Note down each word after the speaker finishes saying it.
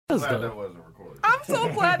glad that wasn't recorded. I'm so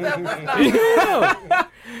glad that was not. Yeah.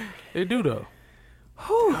 They do though.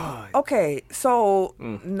 Okay, so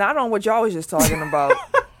not on what y'all was just talking about.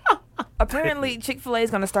 Apparently, Chick-fil-A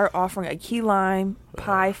is going to start offering a key lime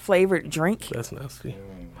pie flavored drink. That's nasty.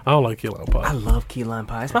 I don't like key lime pie. I love key lime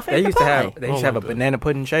pie. It's my favorite They used to pie. have a banana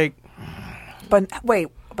pudding shake. But wait,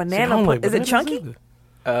 banana like is it bananas chunky? either.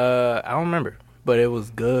 I don't remember, but it was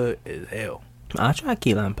good as hell. I'll try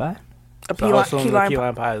key lime pie. A So I assume the key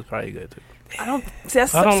lime pie is probably good too. I don't. See,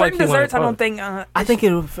 that's I don't certain like key lime desserts. I pie. don't think.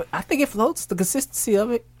 I think it floats the consistency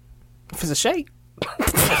of it. If it's a shake,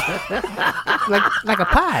 like a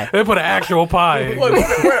pie. They put an actual pie in.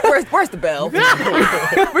 Where's the bell?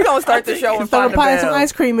 We're gonna start the show and Throw find the the pie and some bell.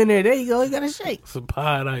 ice cream in there. There you go. You got a shake. Some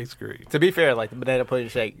pie and ice cream. To be fair, like the banana pudding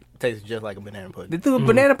shake tastes just like a banana They pudding. threw a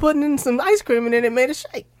banana pudding and some ice cream in there and made a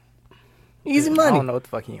shake. Easy I money. don't know what the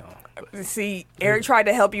fuck he on. See, Eric tried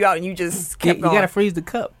to help you out, and you just You, kept you going. gotta freeze the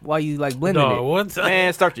cup while you like blending No, it. what's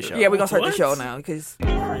Man, start the show. Yeah, we're gonna start What? the show now because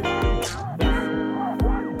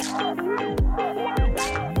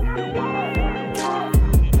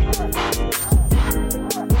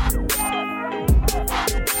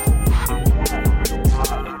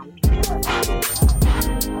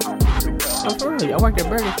I'm for real. I worked at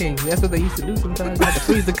Burger King. That's what they used to do sometimes. You had to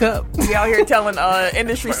freeze the cup. we out here telling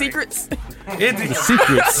industry secrets. The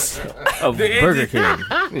secrets of Burger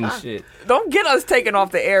King and shit. Don't get us taken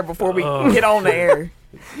off the air before we get on the air.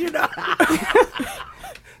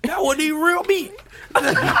 That wasn't even real meat.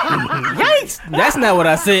 Yikes! That's not what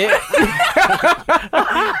I said.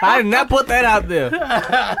 I did not put that out there.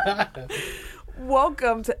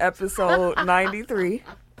 Welcome to episode 93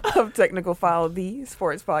 of Technical File, the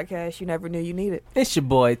sports podcast you never knew you needed. It's your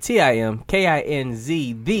boy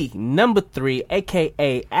TIMKINZ, the number 3,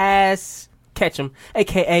 aka Ass Ketchum,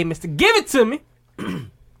 aka Mr. Give It To Me.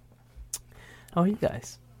 How are you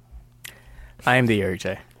guys? I am the Eric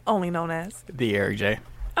J. Only known as. The Eric J.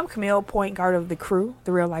 I'm Camille, point guard of the crew,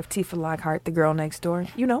 the real life Tifa Lockhart, the girl next door.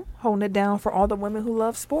 You know, holding it down for all the women who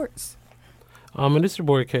love sports. And it's your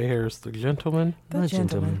boy K Harris, the gentleman, The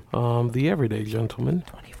gentleman. the everyday gentleman,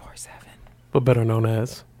 24/7. but better known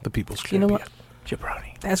as the people's You know champion. what?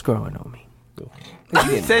 Jabroni. That's growing on me.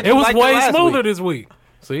 You said It you was liked way last smoother week. this week.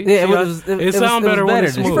 See, Yeah, See, it sounded better when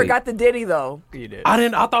it's this smooth. You forgot the ditty though. You did.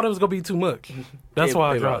 I thought it was gonna be too much. That's It-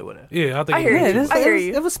 why I it dropped. probably would've. Yeah, I think. I hear it you. was Yeah, too much. I hear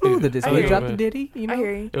you. it was smoother this I week. hear Drop you. the ditty, you know. I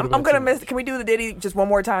hear you. It'll I'm go gonna too miss. Can we do the ditty just one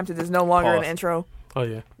more time so there's no longer an Pause. intro? Oh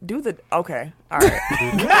yeah. Do the okay. All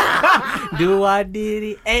right. Do I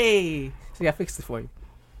ditty? Hey. See, I fixed it for you.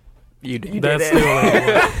 You did. You did That's it. still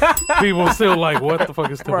like, people still like, what the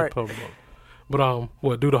fuck is still Right. talking about? But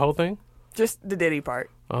what? Do the whole thing? Just the ditty part.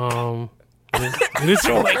 This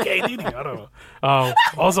show like K Diddy. I don't know.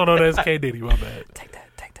 Also known as K Diddy. My bad. Take that.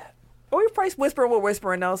 Take that. Well, we priced whispering with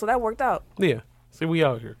whispering though, so that worked out. Yeah. See, we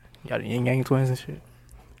out here. Y'all the Yin Yang Twins and shit.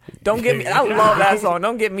 Don't get me. I love that song.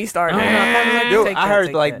 Don't get me started. Dude, Take I that, heard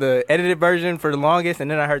take like that. the edited version for the longest, and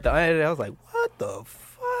then I heard the unedited. I was like, what the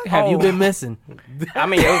fuck? Have you been missing? I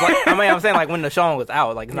mean, it was like, I'm saying like when the song was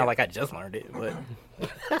out, like it's not like I just learned it, but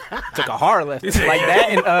took a hard lesson like that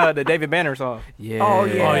and the David Banner song. Yeah. Oh,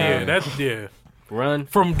 yeah. Oh yeah, that's yeah. Run.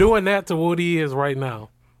 From doing that to what he is right now,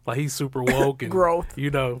 like he's super woke and Growth. You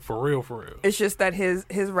know, for real, for real. It's just that his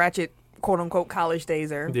ratchet quote unquote college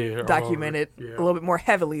days are Yeah, documented yeah. a little bit more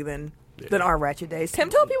heavily than our ratchet days. Tim,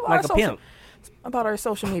 tell people Like our a pimp. about our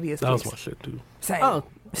social media. That was please. my shit too. Same. Oh.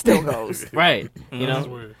 Still goes. Right. You That's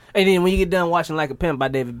know. weird. And then when you get done watching Like a Pimp by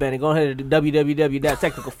David Banner, go ahead to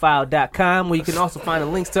www.technicalfile.com where you can also find the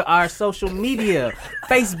links to our social media.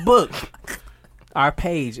 Facebook. Our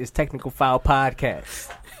page is Technical File Podcast.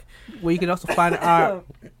 Where you can also find our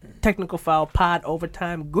Technical File Pod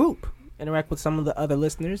Overtime group. Interact with some of the other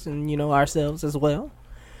listeners and, you know, ourselves as well.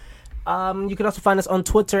 You can also find us on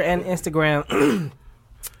Twitter and Instagram.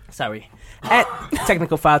 Sorry. At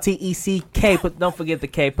Technical File, TECK. Don't forget the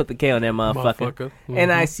K. Put the K on that motherfucker. Motherfucker.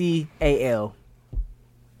 NICAL.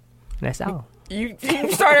 That's all. You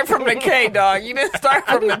started from the K, dog. You didn't start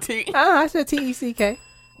from the T. I said TECK.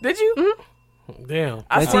 Did you? Damn.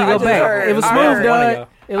 I Until swear you I go just back. heard- It was I smooth, heard- dog.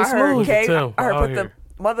 It was I heard smooth. K. Tim, I heard out put here.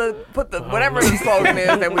 the mother, put the whatever the slogan is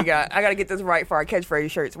that we got. I got to get this right for our catchphrase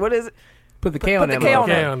shirts. What is it? Put the K on Put the that K on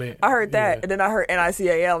motherfucker. K on it. I heard that, Yeah. and then I heard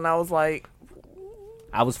NICAL, and I was like,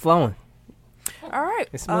 I was flowing. all right.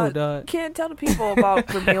 It's smooth, dog. Can't tell the people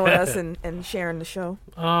about reviewing us and sharing the show.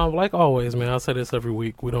 Like always, man, I say this every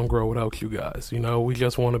week. We don't grow without you guys. You know, we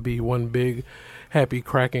just want to be one big, happy,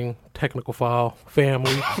 cracking Technical File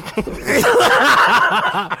family.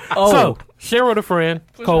 Oh. So, share with a friend,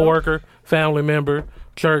 co-worker, family member,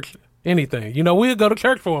 church, Anything. You know, we'll go to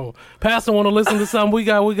church for him. Pastor want to listen to something. We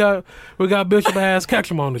got Bishop Ass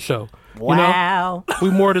Ketchum on the show. Wow. You know? We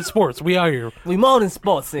more than sports. We out here. We more than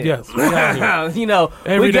sports here. Yes. We out here. You know,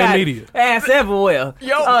 Everyday we got media. ass everywhere.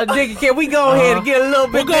 Yo. Jiggy, can we go ahead and get a little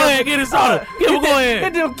bit? We'll go ahead and get it started. Yeah, we'll go ahead.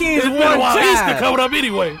 Get them kids It's one been a while. Easter time. coming up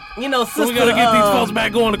anyway. You know, So sister. we gotta get these folks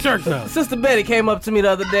back going to church now. Sister Betty came up to me the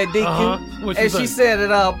other day, DQ, What and say? she said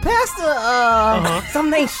that, Pastor,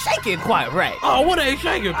 something ain't shaking quite right. Oh, what ain't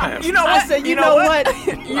shaking, Pastor? You know I what? said, you know what?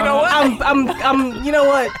 You know what? I'm, you know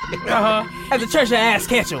what? At the church, I ass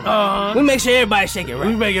catch 'em. We make sure everybody's shaking We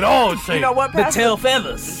right. make it all shake. You know what, The Pastor? tail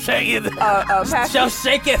feathers. Shake it. Pastor? Just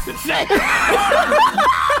shake it.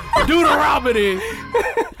 Deuteronomy.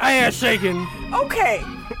 I ain't shaking. Okay.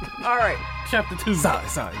 All right. Chapter 2. Sorry,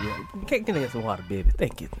 yeah. Can I get some water, baby?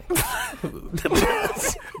 Thank you.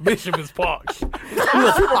 Bishop is parched.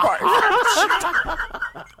 Super parts.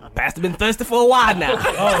 Pastor been thirsty for a while now.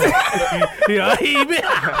 Yeah, he been.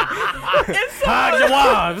 Hide your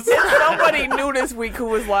wives. Somebody new this week who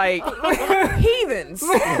was like, heathens.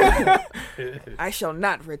 I shall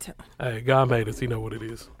not return. Hey, God made us. He know what it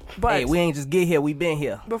is. But, Hey, we ain't just get here. We been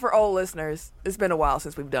here. but for old listeners, it's been a while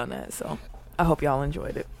since we've done that, so I hope y'all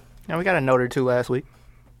enjoyed it. Yeah, we got a note or two last week.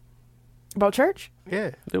 About church?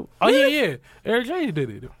 Yeah. Oh, yeah. Eric J did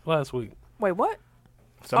it last week. Wait, what?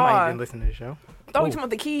 Somebody didn't listen to the show. Thought we talking about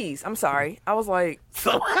the keys. I'm sorry. I was like,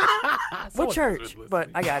 what church? But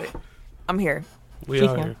I got it. I'm here. We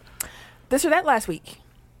out here. This or that last week.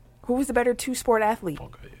 Who was the better two-sport athlete?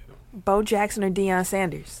 Okay, yeah. Bo Jackson or Deion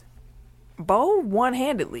Sanders? Bo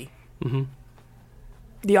one-handedly. Mm-hmm.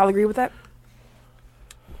 Do y'all agree with that?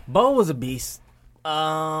 Bo was a beast. But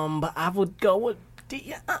I would go with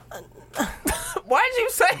Why'd you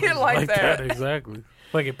say it like that? Exactly.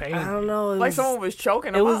 Like it pained. I don't know. Like someone was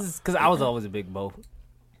choking It him was because I was always a big Bo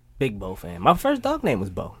fan. My first dog name was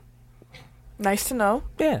Bo. Nice to know.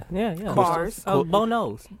 Yeah. Bars. Bo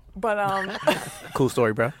knows. But Cool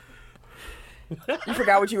story, bro. you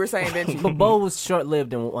forgot what you were saying, didn't you? But Bo was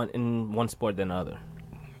short-lived in one sport than the other.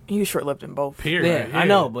 He was short-lived in both. Period. Yeah, I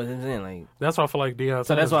know, but I'm saying like. That's why I feel like Deion.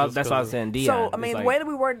 So that's why I was saying Deion. So, I mean, It's the like, way that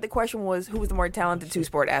we worded the question was who was the more talented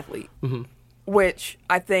two-sport athlete, Mm-hmm. which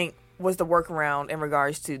I think was the workaround in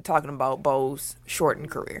regards to talking about Bo's shortened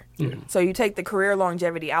career. Mm-hmm. So you take the career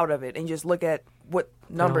longevity out of it and just look at what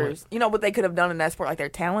numbers, what they could have done in that sport, like their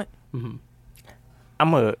talent.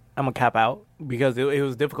 I'm a cop out because it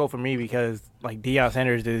was difficult for me because like Deion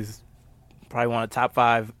Sanders is probably one of the top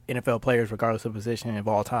 5 NFL players regardless of position of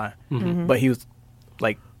all time. Mm-hmm. But he was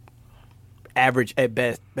like average at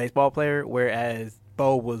best baseball player, whereas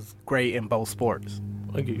Bo was great in both sports.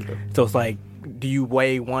 I get you. So it's like, do you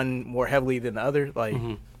weigh one more heavily than the other? Like,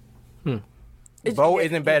 It's- Bo yeah,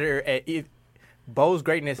 isn't better at Bo's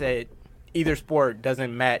greatness at either sport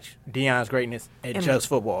doesn't match Deion's greatness at In- just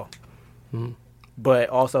football. But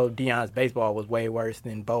also Deion's baseball was way worse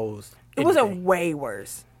than Bo's. It wasn't anything. way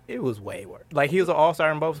worse. It was way worse. Like he was an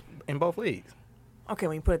all-star in both leagues. Okay,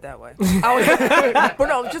 when you put it that way. But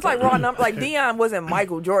no, just like raw numbers. Like Deion wasn't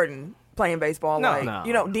Michael Jordan playing baseball. No. like No.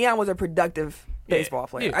 Deion was a productive baseball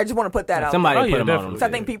player. Yeah. I just want to put that out. somebody Oh, put yeah, him definitely. on. So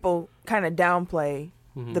I think people kind of downplay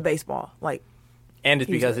the baseball. Like, And it's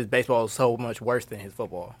He's because a- his baseball is so much worse than his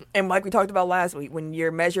football. and like we talked about last week, when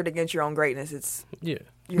you're measured against your own greatness, Yeah,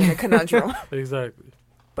 you're in a conundrum. exactly.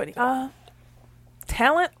 But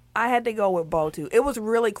talent, I had to go with Bo too. It was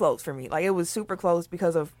really close for me. Like, it was super close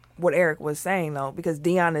because of what Eric was saying though. Because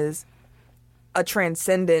Deion is a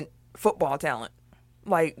transcendent football talent.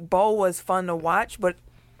 Like, Bo was fun to watch, but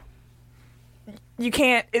you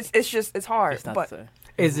can't. It's hard. It's not but the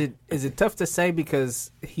same. Is it tough to say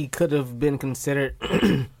because he could have been considered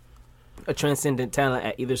a transcendent talent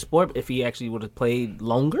at either sport if he actually would have played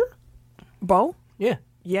longer? Bo, Yeah.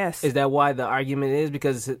 yes, Is that why the argument is?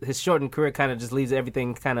 Because his shortened career kind of just leaves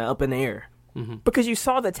everything kind of up in the air. because you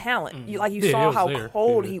saw the talent. You Yeah, saw it was how there.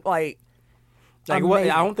 cold Yeah. he like. Like what?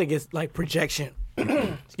 Amazing. I don't think it's like projection.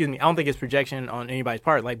 Excuse me. I don't think it's projection on anybody's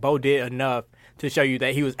part. Like Bo did enough to show you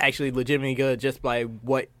that he was actually legitimately good, just by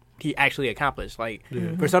what he actually accomplished. Like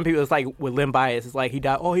for some people, it's like with limb bias. It's like he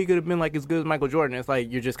died. Oh, he could have been like as good as Michael Jordan. It's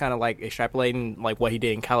like you're just kind of like extrapolating like what he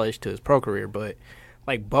did in college to his pro career. But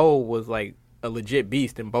like Bo was like a legit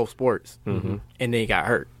beast in both sports, and then he got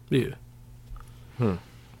hurt. Yeah.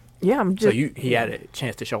 Yeah, I'm So just. he had a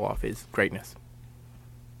chance to show off his greatness.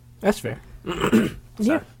 That's fair.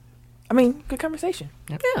 Yeah, I mean, good conversation.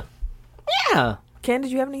 Yeah. Yeah. Ken,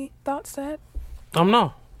 did you have any thoughts to add?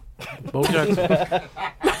 No. Bo Jackson.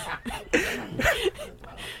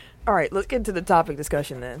 All right, let's get into the topic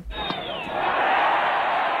discussion then.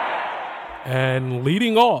 And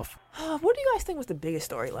leading off What do you guys think was the biggest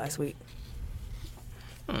story last week?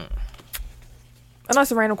 I know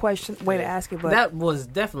it's a random question, way to ask it, but That was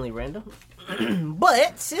definitely random.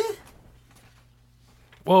 But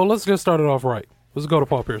Well, let's just start it off right. Let's go to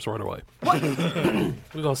Paul Pierce right away.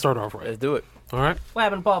 We're gonna start off right. Let's do it. All right. what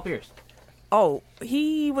happened to Paul Pierce?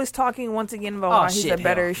 he was talking once again about how he's shit, a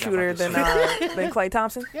better hell. shooter than Klay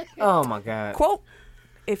Thompson. Oh my God. Quote: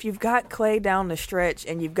 "If you've got Clay down the stretch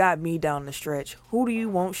and you've got me down the stretch, who do you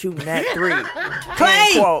want shooting that three?"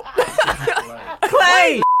 Clay! Quote.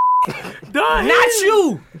 Clay! Not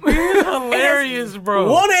you! He's hilarious,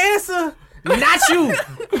 bro. Want to answer? Not you!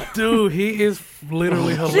 Dude, he is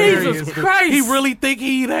literally hilarious. Jesus dude. Christ. He really think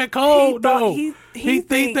he that cold, thought- though. he He think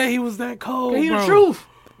think- that he was that cold, He bro. the truth.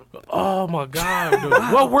 Oh, my God, dude.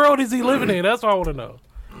 What world is he living in? That's what I want to know.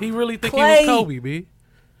 He really think Clay. he was Kobe, B.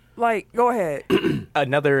 Like, go ahead.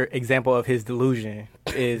 Another example of his delusion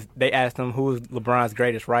is they asked him who was LeBron's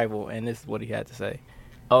greatest rival, and this is what he had to say.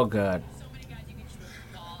 Oh God. So many guys you can choose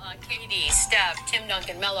from. KD, Steph, Tim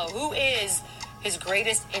Duncan, Melo. Who is his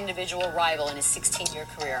greatest individual rival in his 16-year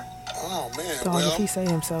career? Oh man, Dog, well, if he say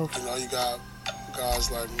himself. you know, you got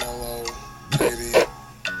guys like Melo, KD.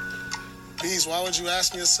 Bees, why would you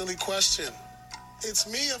ask me a silly question? It's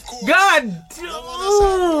me, of course. God! No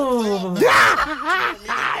one else out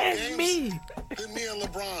there Me. than me and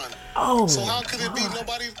LeBron. Oh. So how could it be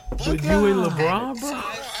nobody but With me? you and LeBron, bro? I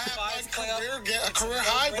have a career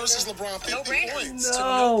high versus LeBron, 50 No-brainer. points. It's a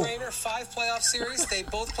No. no-brainer. 5 playoff series. They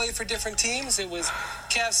both played for different teams. It was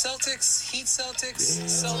Cavs Celtics, Heat Celtics,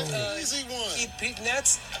 Easy one. Heat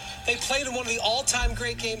Nets. They played in one of the all-time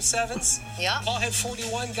great Game 7s. Yeah. Paul had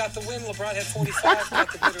 41, got the win. LeBron had 45,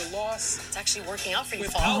 got the bitter loss. It's actually working out for you,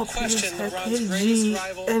 Paul. Without question, Pierce had LeBron's KG greatest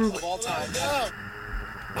rival and- of all time.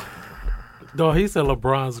 No, he said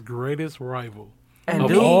LeBron's greatest rival And of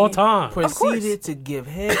dude all time. proceeded to give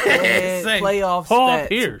head-to-head Say, playoff Paul stats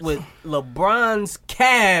Pierce. with LeBron's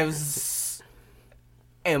Cavs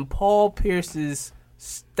and Paul Pierce's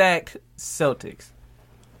stacked Celtics.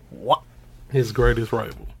 What? His greatest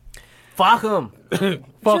rival. Fuck him.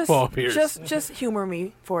 Fuck Paul Pierce. Just humor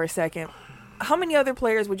me for a second. How many other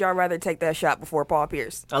players would y'all rather take that shot before Paul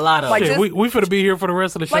Pierce? A lot of Like, Shit, just- we finna be here for the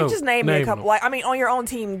rest of the show. Like, just name me a couple. them. Like, I mean, on your own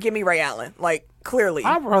team, give me Ray Allen. Like, clearly.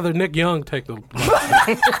 I'd rather Nick Young take the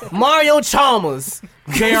Mario Chalmers.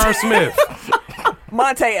 J.R. Smith,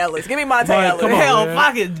 Monte Ellis. Give me Monte Right, Ellis. come on. Hell, man.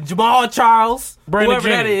 fuck it. Jamal Charles. Brandon whoever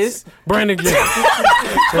that Jennings. is. Brandon Jennings.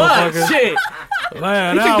 Fuck Motherfucker. shit.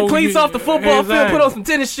 Man, He took the cleats off the football field, put on some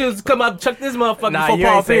tennis shoes, and come out and chuck this motherfucker Nah, before you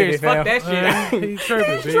Paul ain't saved Pierce. it, Fuck fam. that shit. He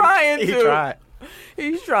tripping, He's B. trying to. He tried.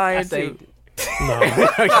 He's trying I to. saved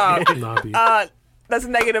it. Nah, B. That's a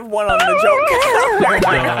 -1 on the joke.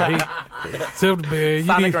 Nah, Tip, man,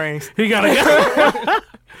 Sonic rings. He gotta go.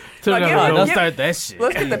 Tip Like, gotta yeah, go. Don't yeah. start that shit.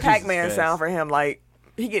 Let's get the Jesus Pac-Man Christ. sound for him. Like,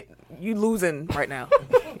 you losing right now.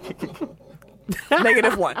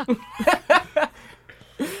 -1.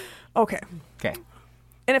 Okay. Okay.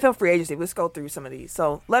 NFL free agency. Let's go through some of these.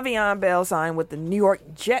 So, Le'Veon Bell signed with the New York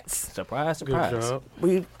Jets. Surprise, Good surprise. job.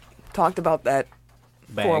 We talked about that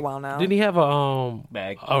Bag. for a while now. Didn't he have a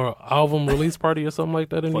Bag. album release party or something like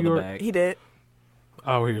that in For New the York? bag. He did.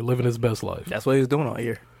 Out here living his best life. That's what he was doing all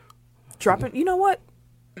year. Dropping. You know what?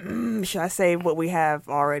 Should I save what we have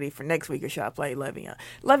already for next week, or should I play Le'Veon?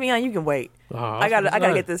 Le'Veon, you can wait. I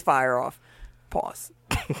gotta get this fire off. Pause.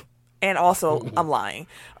 And also, I'm lying.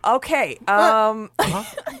 Okay.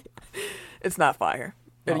 It's not fire.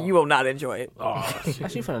 You will not enjoy it. Oh,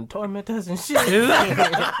 shit. She finna torment us and shit. Is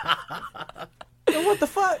that- Yo, what the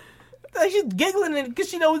fuck? Like, she's giggling because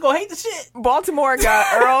she know we gonna hate the shit. Baltimore got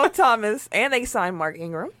Earl Thomas, and they signed Mark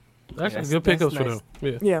Ingram. Actually, That's- good pickups that's for nice.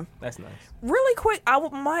 them. Yeah. Yeah. That's nice. Really quick, I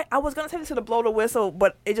was gonna take this to the blow the whistle,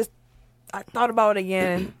 but I thought about it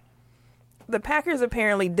again. The Packers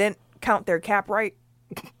apparently didn't count their cap right,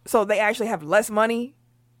 so they actually have less money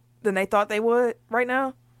than they thought they would right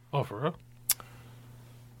now. Oh, for real?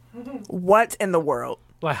 What in the world?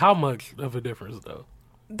 Like, how much of a difference, though?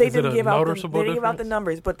 They Is it didn't a give out. They noticeable didn't give out the difference?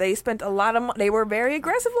 numbers, but they spent a lot of money. They were very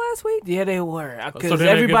aggressive last week. Yeah, they were. So Because then they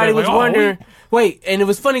everybody get was that, like, oh, wondering. Wait, and it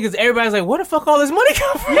was funny because everybody's like, where the fuck all this money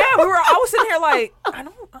come from? Yeah, I was sitting here like, I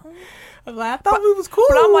don't. I'm like, I thought we was cool.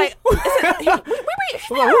 But I'm like, we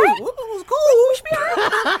should be all right. we was cool. We should be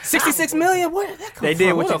all right. 66 million. Where did that come They from? did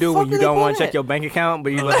Where what the you do fuck when you did don't they want to pull check that? your bank account,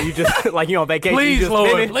 but you just like you on vacation. you Please, just Lord,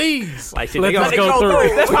 spend it. please. Like, shit, Let they gonna this go go through.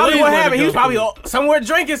 through. That's probably Please what let it happened. He go was probably through. somewhere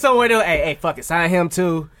drinking somewhere. Hey, fuck it. Sign him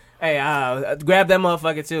too. Hey, grab that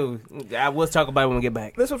motherfucker too. I will talk about it when we get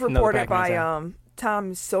back. This was Another reported Pac-Man by sound.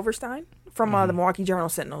 Tom Silverstein from the Milwaukee Journal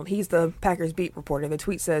Sentinel. He's the Packers beat reporter. The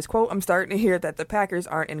tweet says, quote, "I'm starting to hear that the Packers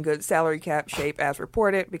aren't in good salary cap shape as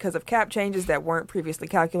reported because of cap changes that weren't previously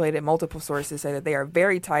calculated. Multiple sources say that they are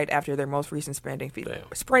very tight after their most recent spending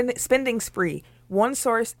spree. One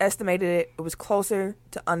source estimated it was closer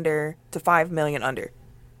to $5 million under.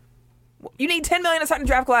 You need $10 million in a certain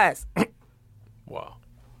draft class." Wow.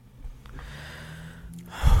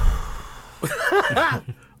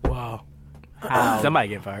 Wow. Somebody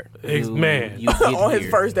get fired. Man. You get On his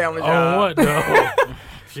here. first day on the Oh, job. what? No.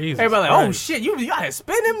 Jesus. Everybody like, oh Christ. shit, y'all had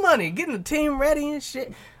spending money, getting the team ready and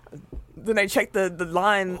shit. Then they check the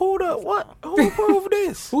line. Who the what? Who approved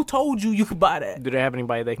this? Who told you could buy that? Do they have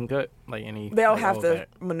anybody they can cut? Like any? They'll like, have old to vet?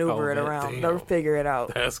 maneuver Oh, it vet. around. damn. They'll figure it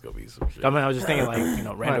out. That's gonna be some shit. I mean, I was just thinking,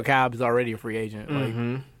 like, Randall Cobb is already a free agent.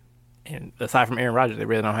 Like, and aside from Aaron Rodgers, they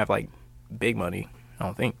really don't have like big money. I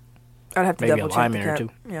don't think. I'd have to Maybe a double check the lineman or cap. two.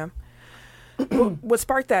 Yeah. What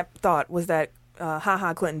sparked that thought was that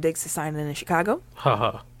Clinton Dix is signing in Chicago.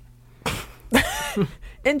 Haha.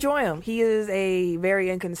 Enjoy him. He is a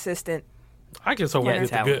very inconsistent. I guess we get the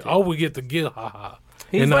talented. good. Oh, we get the good. Haha.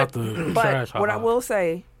 He's And like- not the But trash. what I haha. will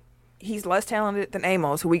say, he's less talented than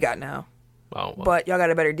Amos, who we got now. Oh, well. But y'all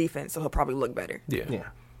got a better defense, so he'll probably look better. yeah. Yeah.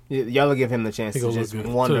 Y'all will give him the chance He to gonna just look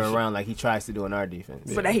good. wander Tush. around like he tries to do in our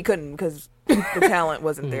defense. But he couldn't because the talent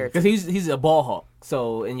wasn't there. Because he's a ball hawk.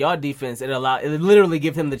 So in your defense, it literally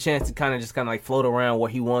give him the chance to kind of like float around where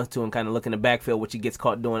he wants to and kind of look in the backfield, which he gets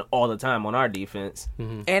caught doing all the time on our defense.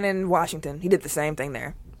 And in Washington, he did the same thing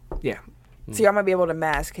there. Yeah. So y'all might be able to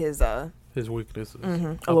mask his His weaknesses. a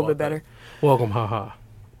little bit better. Welcome, haha.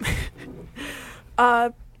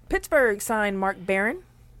 Pittsburgh signed Mark Barron.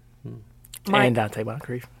 And Dante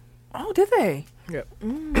Moncrief. Oh, did they?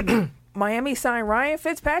 Yep. Miami signed Ryan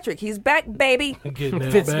Fitzpatrick. He's back, baby. Getting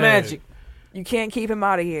that Fitz bag. magic. You can't keep him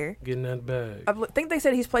out of here. Getting that bag. I think they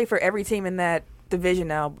said he's played for every team in that division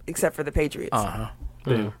now except for the Patriots.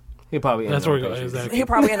 Yeah. He'll probably end That's up where he on goes. Patriots. Exactly. He'll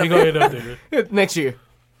probably end He up gonna there end up there. Next year.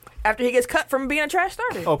 after he gets cut from being a trash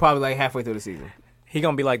starter. Oh, probably like halfway through the season. He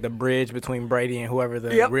gonna be like the bridge between Brady and whoever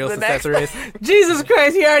the Yep, real the successor next- is. Jesus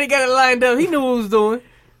Christ, he already got it lined up. He knew what he was doing.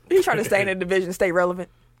 He's trying to stay in the division, stay relevant.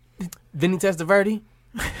 Vinny Testaverde.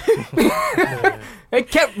 They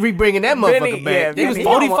kept re-bringing that motherfucker Vinny, back. yeah, he was Vinny.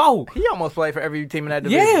 44. He almost played for every team in that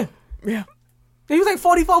division. Yeah. Yeah. He was like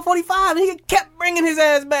 44, 45, and he kept bringing his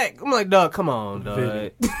ass back. I'm like, dog, come on, dog.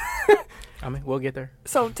 Vinny. I mean, we'll get there.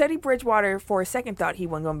 So Teddy Bridgewater, for a second, thought he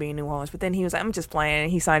wasn't going to be in New Orleans, but then he was like, I'm just playing,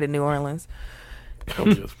 and he signed in New Orleans.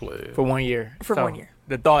 I'm just playing. For 1 year. For 1 year.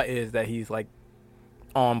 The thought is that he's like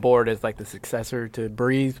on board as like the successor to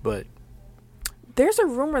Breeze, but There's a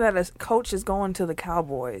rumor that a coach is going to the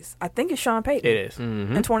Cowboys. I think it's Sean Payton. it is.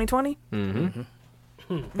 In 2020?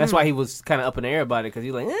 That's why he was kind of up in the air about it, because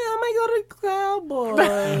he's like, I might go to the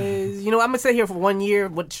Cowboys. I'm going to stay here for 1 year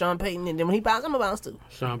with Sean Payton, and then when he bounces, I'm going to bounce too.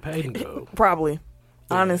 Sean Payton, though. Probably.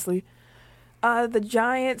 Honestly. The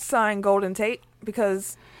Giants signed Golden Tate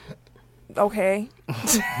because, okay.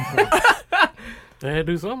 They had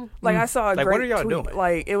to do something. Like, I saw a Like, great what are y'all tweet. doing?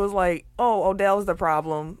 Like, it was like, oh, Odell's the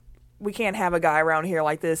problem. We can't have a guy around here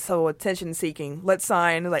like this, so attention-seeking. Let's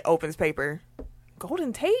sign, like, opens paper.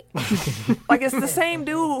 Golden Tate? Like, it's the same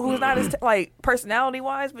dude who's not as, like,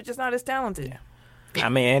 personality-wise, but just not as talented. I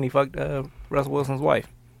mean, and he fucked Russell Wilson's wife,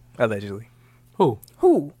 allegedly. Who?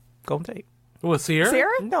 Who? Golden Tate. What, Sierra?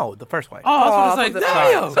 Sarah? No, the first wife. Oh, I was going to say,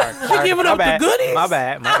 damn. Sorry. She giving My up the bad. goodies? My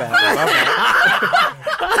bad. I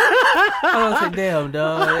was like, damn,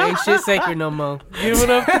 dog. Ain't shit sacred no more. Giving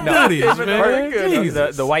up the goodies, man.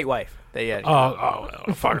 Jesus. The white wife. They had. Oh,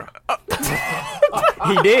 fuck her.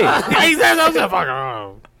 He did. He said something. Fuck her.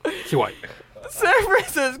 Oh. She white. San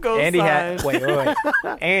Francisco And he signed. had. Wait.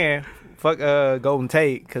 And fuck Golden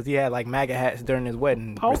Tate because he had like MAGA hats during his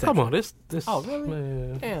wedding. Oh, reception. come on. This Oh, really?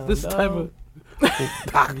 man. Damn, This dog. type of...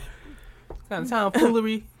 Kind of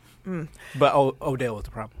tomfoolery. But Odell was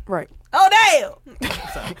the problem. Right. Oh, damn.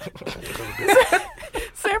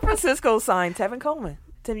 San Francisco signed Tevin Coleman.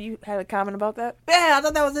 Tim, you had a comment about that? Yeah, I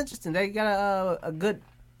thought that was interesting. They got a good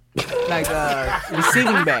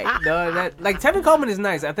receiving back. Dog. Like Tevin Coleman is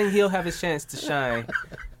nice. I think he'll have his chance to shine.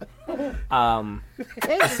 San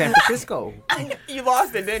Francisco. You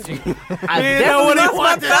lost it, didn't you? I didn't know what he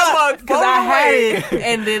wanted. because I had it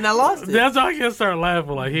and then I lost it. That's why I can start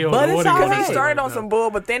laughing like he don't But know it's what he all wants Because to he say started right on now. some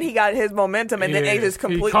bull, but then he got his momentum, and then Yeah. they just He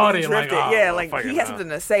completely caught it like, drifted. oh, Yeah, like fuck he it had now. something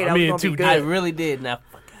to say that I'm was being going to too be I good. really did. Now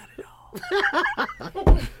fuck out it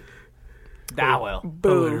all. Die well.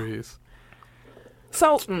 Boo. Hilarious.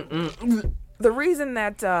 So the reason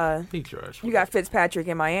that He trash. you got Fitzpatrick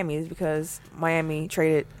in Miami is because Miami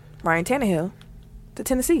traded Ryan Tannehill to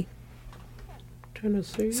Tennessee.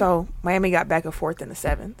 Tennessee. So Miami got back a 4th and a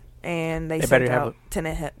 7th, and they sent better have out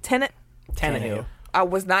Tennant. Tannehill. I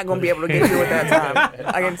was not going to be able to get through at that time.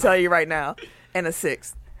 I can tell you right now, and a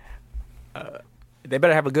 6th. They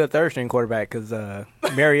better have a good third string quarterback because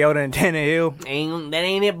Mariota and Tannehill, That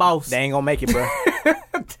ain't it, boss. they ain't gonna make it, bro.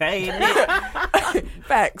 That ain't it.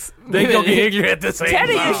 Facts. They gonna get injured at the same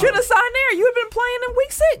Teddy, time. you should have signed there. You have been playing in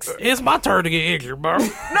week 6. It's my turn to get injured, bro. No,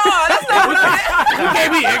 that's not what We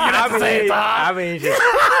can't be injured at the same time. I mean,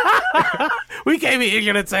 shit. We can't be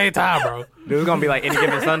injured at the same time, bro. Dude, it's gonna be like any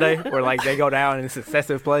given Sunday where like they go down in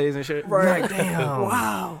successive plays and shit. Right. Damn.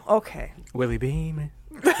 Wow. Okay. Willie Beam.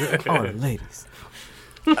 Oh, ladies.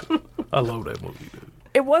 I love that movie, dude.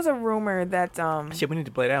 It was a rumor that Shit, we need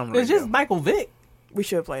to play that on the It's radio. just Michael Vick. we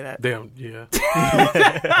should play that. Damn, yeah.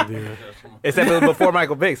 Yeah. Except it was before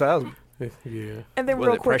Michael Vick, so that was, Yeah. And then was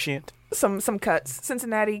real it quick, prescient? some cuts.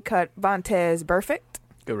 Cincinnati cut Vontez Burfict.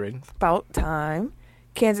 Good riddance. About time.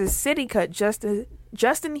 Kansas City cut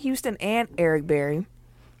Justin Houston and Eric Berry.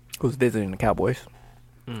 Who's visiting the Cowboys?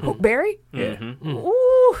 Oh, Berry? Yeah.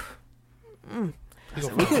 Ooh.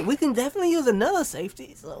 We can definitely use another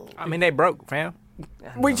safety. So I mean, they broke, fam.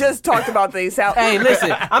 We just talked about these. hey,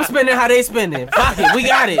 listen, I'm spending how they spending. Fuck it, we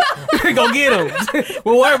got it. Go get them.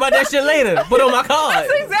 We'll worry about that shit later. Put on my card.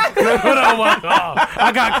 Exactly. Put on my car.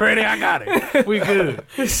 I got credit. I got it. We good.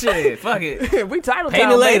 Shit, fuck it. We title Pay time,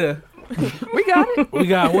 me baby. later. We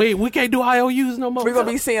got it. We can't do IOUs no more. We're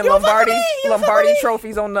gonna be seeing Lombardi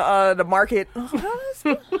trophies on the market.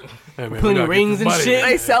 Hey, man, we Putting gotta get rings this and money, shit.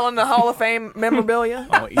 They selling the Hall of Fame memorabilia.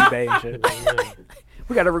 On eBay and shit.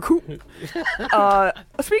 We got to recoup.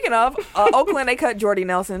 Speaking of Oakland, they cut Jordy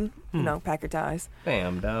Nelson. You know, Packer ties.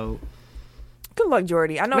 Damn, dog. Good luck,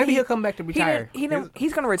 Jordy. I know Maybe he'll come back to retire.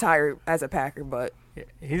 He's gonna retire as a Packer, but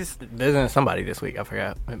He's visiting somebody this week. I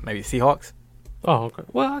forgot. Maybe Seahawks. Oh, okay.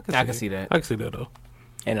 Well, I can see that. I can see that, though.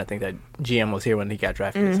 And I think that GM was here when he got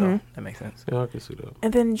drafted, so that makes sense. Yeah, I can see that.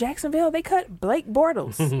 and then Jacksonville, they cut Blake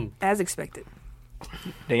Bortles as expected.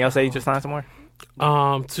 Didn't y'all say you just signed somewhere?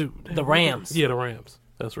 To The Rams. Yeah, the Rams.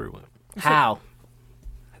 That's where he went. How?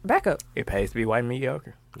 Backup. It pays to be white and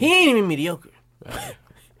mediocre. He ain't even mediocre.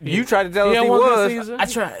 You tried to tell us Yeah, he one good was. season. I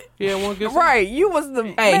tried. Yeah, one good season. Right, you was the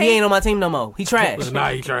Hey, he ain't on my team no more. He trash. Nah,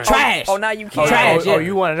 he trash. Trash. Oh, now you can't. Trash. Oh,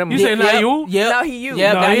 you one of them. You said now you? Yep. Now he you.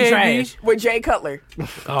 Yep, No, now he he ain't trash. With Jay Cutler.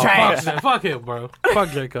 Oh, Trash. fuck him, bro. Fuck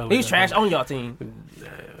Jay Cutler. He's trash on y'all team.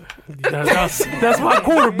 That's my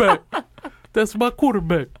quarterback. That's my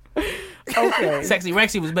quarterback. Okay. Sexy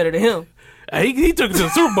Rexy was better than him. Hey, he took us to the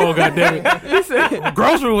Super Bowl, goddammit.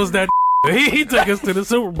 Grocery was that. He took us to the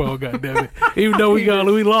Super Bowl, goddammit. Even though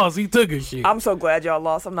we lost, he took us shit. I'm so glad y'all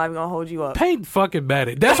lost. I'm not even gonna hold you up. Peyton fucking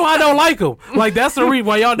batted. That's why I don't like him. Like, that's the reason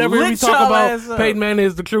why y'all never hear me Lit talk y'all ass about up. Peyton Manning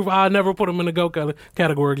is the truth. I never put him in the GO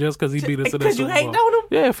category just because he beat us in the Because Super you Bowl. hating on him?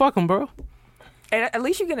 Yeah, fuck him, bro. And at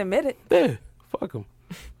least you can admit it. Yeah, fuck him.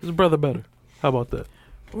 His brother better. How about that?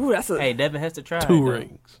 Ooh, that's a. Hey, Devin has to try. 2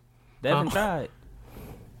 rings. Devin tried.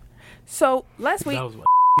 So last week That was we-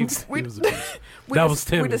 he was a beast. we that dis- was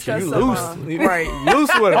Tim. we discussed You some, loose. right. Loose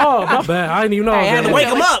with him. Oh, my bad. I didn't even know. Hey, I had to that. wake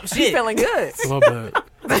him up. You Shit. feeling good? My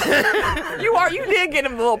bad. You did get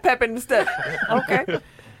him a little pep in the step. Okay.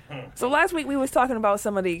 So last week we was talking about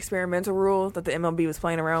some of the experimental rules that the MLB was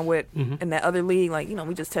playing around with in that other league. Like,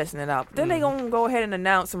 we just testing it out. But then they gonna go ahead and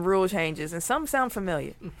announce some rule changes, and some sound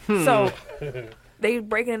familiar. So they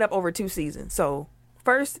breaking it up over 2 seasons. So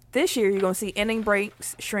first, this year you're gonna see inning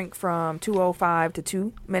breaks shrink from 2:05 to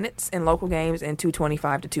 2 minutes in local games and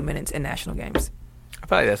 2:25 to 2 minutes in national games. I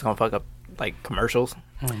feel like that's gonna fuck up like commercials.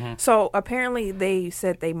 So apparently they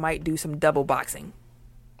said they might do some double boxing.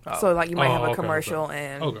 So like you might have a okay, commercial okay.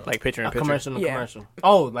 and Okay. Like picture in A picture. commercial and a Yeah. commercial.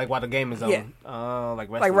 Oh, like while the game is on. Yeah. Like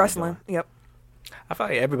wrestling. like wrestling. Yep. I feel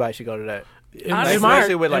like everybody should go to that. It Honestly, makes-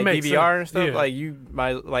 Especially with it like makes DVR sense. and stuff. Yeah. Like you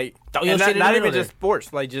might like Throw your and shit in the not middle even there. just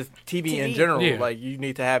sports, like just TV in TV. general. Yeah. Like you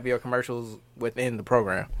need to have your commercials within the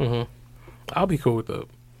program. I'll be cool with that.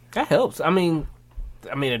 That helps. I mean,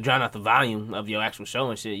 to drown out the volume of your actual show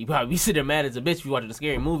and shit. You probably be sitting there mad as a bitch if you watching a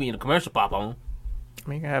scary movie and a commercial pop on. I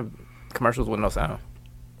mean, you can have commercials with no sound.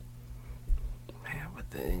 Man, but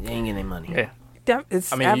they ain't getting any money. Yeah,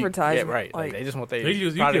 It's I mean, advertising. yeah, right. Like, Like, they just want their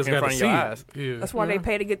You product just in got front to of see your it. eyes. Yeah. that's why they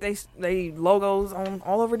pay to get they logos on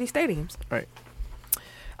all over these stadiums. Right.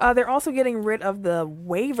 They're also getting rid of the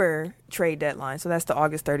waiver trade deadline. So that's the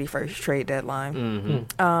August 31st trade deadline.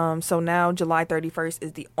 So now July 31st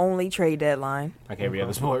is the only trade deadline. Like every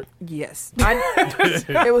other sport. Yes.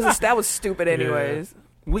 That was stupid anyways.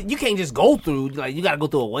 You can't just go through, like, you got to go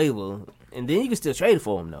through a waiver. And then you can still trade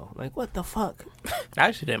for him, though. Like, what the fuck? I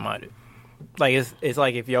actually didn't mind it. Like it's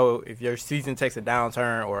like if your season takes a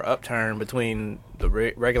downturn or upturn between the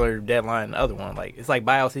regular deadline and the other one, like it's like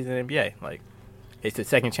buyout season in the NBA. Like it's the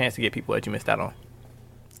second chance to get people that you missed out on.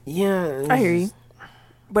 Yeah, I hear you,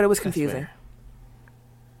 but it was confusing.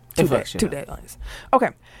 Two deadlines. Okay.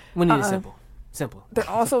 We need it simple. Simple. They're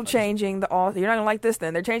also changing the all. You're not gonna like this.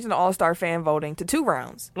 Then they're changing the All-Star fan voting to 2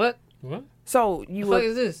 rounds. What? So you What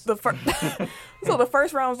is this? The so the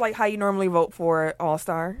first round is like how you normally vote for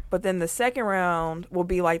All-Star, but then the second round will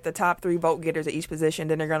be like the top 3 vote getters at each position.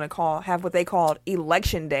 Then they're gonna have what they called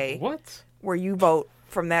Election Day. What? Where you vote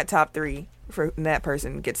from that top 3 and that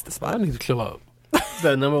person gets the spot. I need to chill out.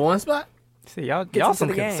 The number 1 spot? See, y'all into some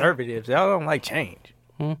the game. conservatives. Y'all don't like change.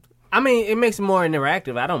 I mean, it makes it more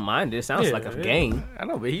interactive. I don't mind it. It sounds like a game. I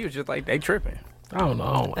know, but he was just like, they tripping. I don't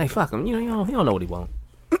know. Hey, fuck him. You don't know what he want.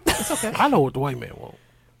 It's okay. I know what the white man want.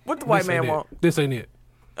 What the white man want? This ain't it.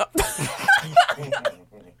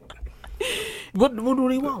 What do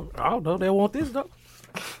they want? I don't know. They want this though.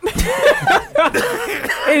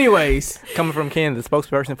 Anyways, coming from Ken, the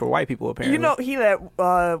spokesperson for white people, apparently. You know, he that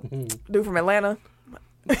dude from Atlanta.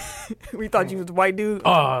 We thought you was the white dude.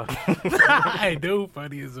 Hey, dude,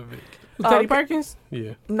 funny as a bitch. Teddy Perkins?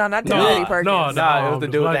 Yeah. No, not Teddy Perkins. No, Nah, it was the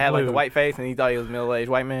dude that had like the dude. white face, and he thought he was a middle-aged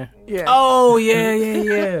white man. Yeah. Oh,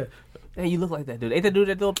 yeah. Hey, you look like that dude. Ain't that dude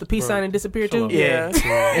that threw up the peace sign and disappeared too? up. Yeah.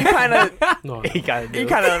 He kind of. No, He kind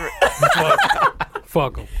of.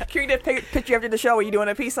 fuck him. Can you get a picture after the show where you doing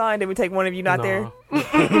a peace sign? Then we take one of you not there.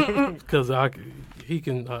 Because he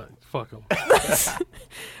can fuck him.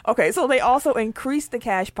 Okay, so they also increased the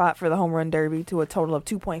cash pot for the home run derby to a total of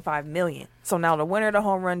 $2.5 million. So now the winner of the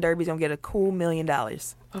home run derby is gonna get a cool $1 million.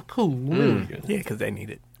 Cool. Yeah, because they need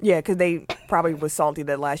it. Yeah, because they probably was salty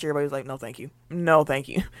that last year. Everybody was like, "No, thank you, no, thank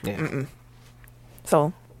you." Yeah. Mm-mm.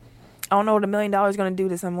 So I don't know what $1 million is gonna do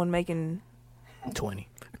to someone making 20.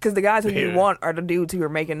 Because the guys who you Yeah. want are the dudes who are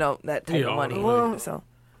making that type Yeah, of money. well, So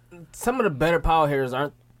Some of the better power hitters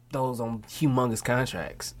aren't those on humongous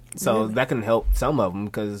contracts. So that can help some of them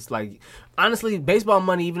because, like, honestly, baseball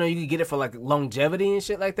money, even though you can get it for, like, longevity and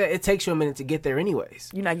shit like that, it takes you a minute to get there anyways.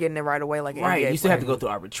 you're not getting it right away like an Right. NBA You still have player. to go through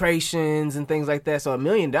arbitrations and things like that. So $1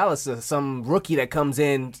 million to some rookie that comes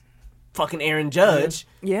in, fucking Aaron Judge.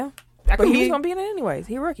 Yeah, That but could he was be, gonna be in it anyways.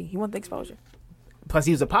 He a rookie. He want the exposure. plus,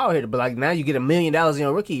 he was a power hitter. But, like, now you get $1 million in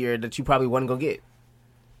your rookie year that you probably wasn't going to get.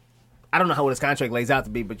 I don't know how his contract lays out to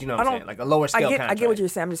be, but you know what I'm saying? Like a lower scale contract. I get what you're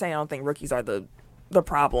saying. I'm just saying I don't think rookies are the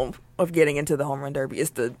problem of getting into the home run derby. It's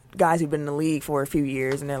the guys who've been in the league for a few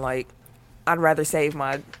years and they're like, I'd rather save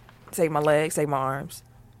my legs, save my arms.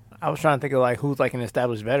 I was trying to think of like who's like an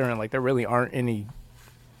established veteran. Like there really aren't any.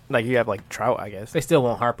 Like you have like Trout, I guess. They still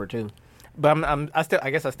want Harper, too. But I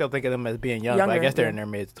guess I still think of them as being young. But I Younger, guess they're yeah. in their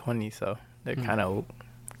mid 20s, so they're kind of old.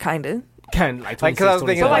 Kinda. Kind of like Like because I was 26,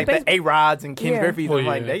 thinking 27. like like the A-Rods and Ken Yeah. Griffey's. Oh, I'm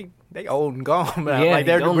like yeah. they old and gone. But Yeah, like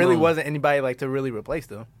there they gone, really gone. wasn't anybody like to really replace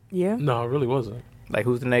them. Yeah. No, it really wasn't. Like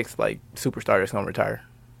who's the next like superstar that's gonna retire?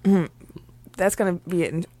 That's gonna be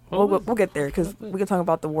it. And we'll get there because we can talk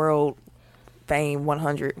about the world fame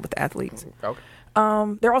 100 with the athletes. Okay.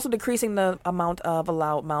 They're also decreasing the amount of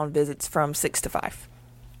allowed mound visits from 6 to 5.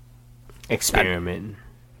 Experimenting,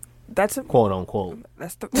 That's quote unquote.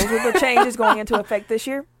 those are the changes going into effect this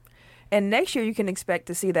year. And next year, you can expect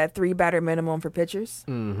to see that 3 batter minimum for pitchers.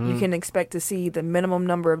 You can expect to see the minimum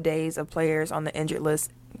number of days of players on the injured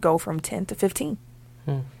list go from 10 to 15.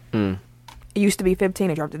 It used to be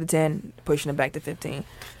 15. It dropped it to 10, pushing it back to 15.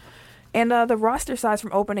 And the roster size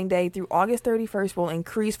from opening day through August 31st will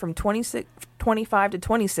increase from 25 to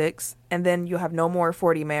 26. And then you'll have no more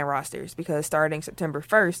 40-man rosters because starting September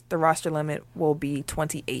 1st, the roster limit will be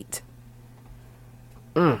 28.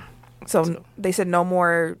 So they said no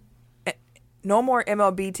more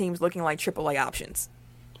MLB teams looking like AAA options.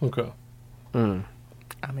 Okay.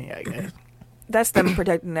 I mean, I guess. That's them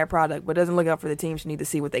protecting their product, but doesn't look out for the teams who need to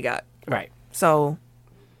see what they got. Right. So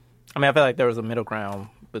I mean, I feel like there was a middle ground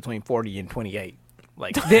between 40 and 28.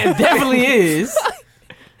 Like There definitely is.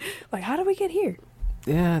 like, how do we get here?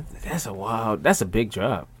 Yeah, that's a big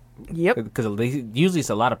drop. Yep. Because usually it's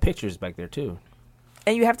a lot of pitchers back there, too.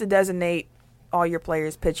 And you have to designate all your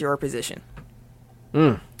players pitcher or position.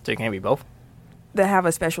 so it can't be both. They have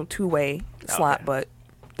a special two-way slot, but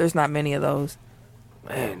there's not many of those.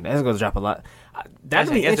 Man, that's going to drop a lot. That's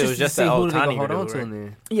I going to be guess it interesting was to just see the who they Ohtani going to hold on dude, to right? in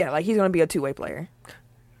there. Yeah, like he's going to be a two-way player.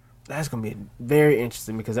 That's going to be very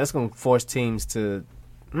interesting because that's going to force teams to...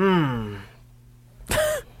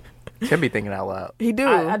 Should be thinking out loud He do.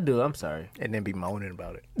 I do. I'm sorry. and then be moaning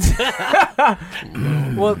about it.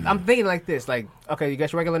 Well, I'm thinking like this. Like, okay, you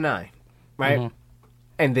got your regular 9, right?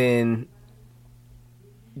 And then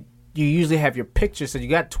you usually have your pictures. So you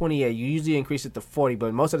got 28. You usually increase it to 40,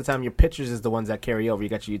 but most of the time your pictures is the ones that carry over. You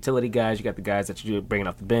got your utility guys. You got the guys that you're bringing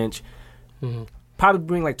off the bench. Mm-hmm. Probably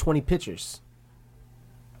bring like 20 pictures.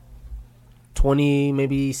 20,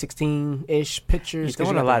 maybe 16-ish pictures. You're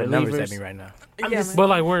throwing a lot of numbers at me right now. But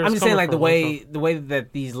like, where I'm just saying, like the way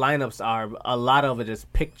that these lineups are, a lot of it is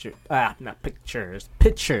pictures.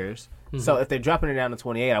 Mm-hmm. So if they're dropping it down to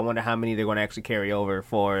 28, I wonder how many they're going to actually carry over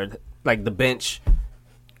for like the bench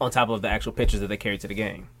on top of the actual pictures that they carry to the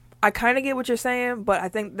game. I kind of get what you're saying, but I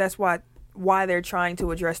think that's why they're trying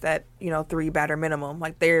to address that 3 batter minimum.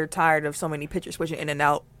 Like they're tired of so many pitchers switching in and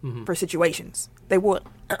out for situations. They would,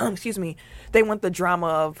 excuse me, they want the drama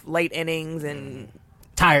of late innings and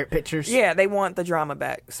tired pitchers. Yeah, they want the drama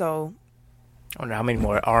back. So I wonder how many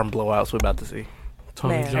more arm blowouts we're about to see.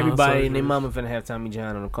 Tommy John Everybody and their surgeries. mama finna have Tommy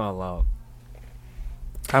John on the call log.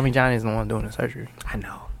 Tommy John is the one doing the surgery. I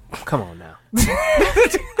know. Come on now.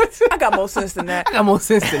 I got more sense than that. I got more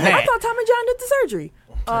sense than I that. thought Tommy John did the surgery.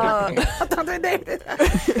 I thought they did.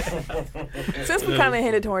 Since we kind of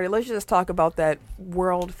hinted toward it, let's just talk about that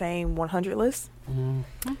World Fame 100 list.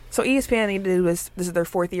 Mm-hmm. So ESPN needed to do this. This is their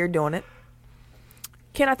 4th year doing it.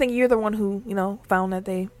 Ken, I think you're the one who found that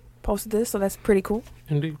they posted this, so that's pretty cool.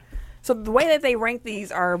 Indeed. So the way that they rank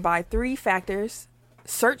these are by 3 factors: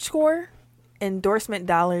 search score, endorsement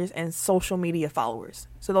dollars, and social media followers.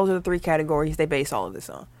 So those are the 3 categories they base all of this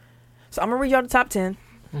on. So I'm gonna read y'all the top 10.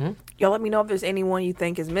 Mm-hmm. Y'all let me know if there's anyone you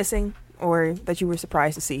think is missing or that you were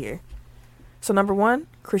surprised to see here. So number 1,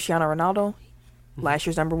 Cristiano Ronaldo. Last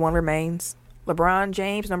year's number 1 remains. LeBron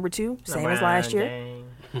James, number 2, same as last year.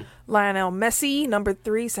 Lionel Messi, number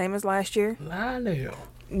 3, same as last year. Lionel.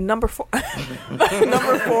 Number 4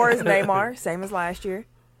 number 4 is Neymar, same as last year.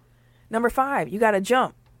 Number 5, you got to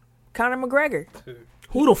jump. Conor McGregor.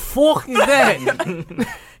 Who the fuck is that?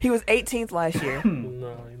 He was 18th last year.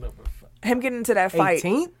 No, you're number 5. Him getting into that fight.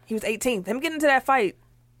 18th? He was 18th. Him getting into that fight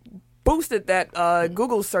boosted that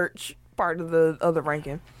Google search part of the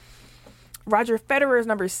ranking. Roger Federer is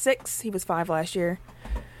number 6. He was 5 last year.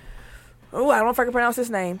 Oh, I don't know if I can pronounce his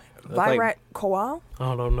name. Virat Kohli.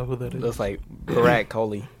 I don't know who that is. Looks like Virat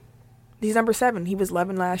Kohli. He's number 7. He was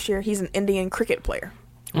 11 last year. He's an Indian cricket player.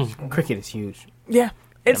 Cricket is huge. Yeah.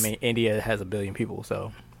 I mean, India has 1 billion people,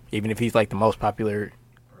 so even if he's like the most popular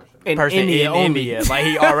person India in only. India, like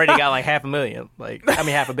he already got like 500,000.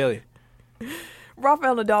 Half a billion.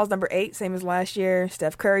 Rafael Nadal's number 8, same as last year.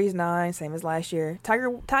 Steph Curry's 9, same as last year.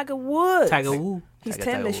 Tiger Woods. Tiger Woo. He's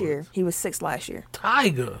Tiger 10 this Woods. year. He was 6 last year.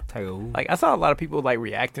 Tiger. Tiger Woo. Like I saw a lot of people like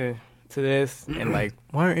reacting to this and like,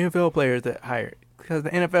 why aren't NFL players that hired? Because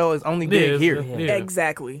the NFL is only big here. Yeah.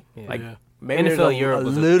 Exactly. Like Yeah. maybe NFL there's Europe a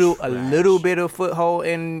was little bit of foothold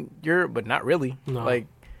in Europe, but not really. No. Like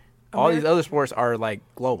all these other sports are like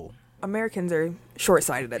global. Americans are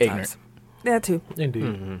short-sighted at Ignorant. times. Yeah, too.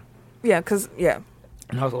 Indeed. Yeah, because, And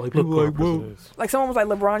I was like, Look people who our like, whoa, president is. like someone was like,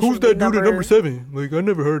 LeBron who's should be that dude at number 7? Like I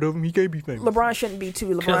never heard of him. He can't be famous. LeBron shouldn't be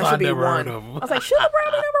 2. 'Cause LeBron I should be never 1. heard of him. I was like, should LeBron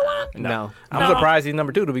be number 1? No. I'm surprised he's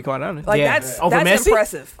number 2 to be quite honest. Like, Yeah. that's Over Messi?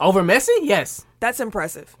 impressive. Over Messi? Yes. That's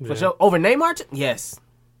impressive. For sure. Over Neymar? Yes.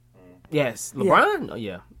 Yes. LeBron? Oh,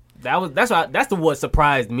 yeah. That's the what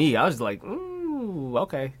surprised me. I was like, ooh,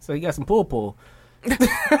 okay. So he got some pull.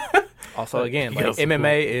 Also, again, like got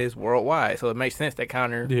MMA is worldwide, so it makes sense that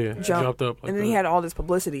Conor. Yeah. Jump. Jumped up. Like And then he that. had all this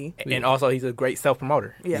publicity. And also, he's a great self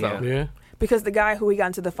promoter. Yeah. So, Yeah. Because the guy who he got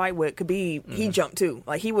into the fight with, he jumped too.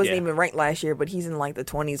 Like, he wasn't Yeah. even ranked last year, but he's in like the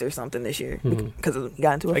 20s or something this year because he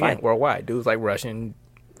got into a again, fight. worldwide. Dudes like Russian.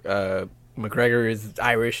 McGregor is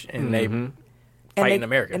Irish, and they And fight they, in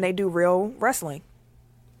America. And they do real wrestling,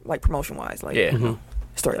 like promotion-wise. Like, yeah.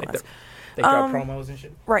 storylines. They drop promos and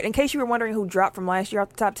shit. Right. In case you were wondering who dropped from last year off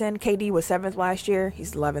the top 10, KD was 7th last year.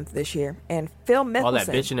 He's 11th this year. And Phil Mickelson. All that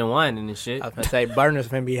bitching and whining and shit. I was gonna say Burner's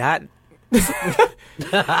gonna be hot. And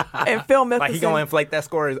Phil Mickelson Like he gonna inflate that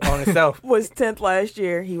score on himself. was 10th last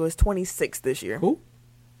year. He was 26th this year. Who?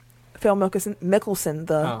 Phil Mickelson,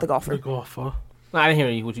 the golfer. The golfer. No, I didn't hear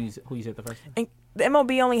you. Who you said the first time? And the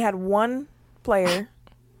MLB only had 1 player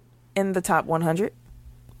in the top 100.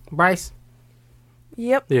 Bryce.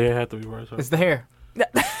 Yep. Yeah, it had to be right. It's the hair.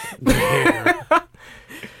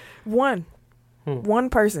 One. One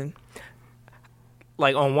person.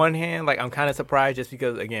 Like on one hand, like I'm kind of surprised just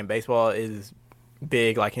because again, baseball is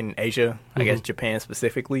big like in Asia, I guess Japan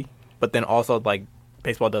specifically, but then also like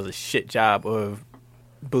baseball does a shit job of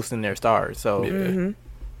boosting their stars. So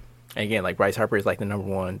again, like Bryce Harper is like the number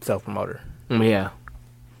 1 self promoter. Yeah.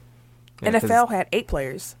 NFL had 8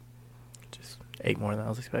 players. Just 8 more than I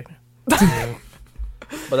was expecting.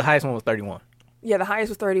 But the highest one was 31. Yeah, the highest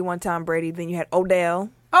was 31, Tom Brady. Then you had Odell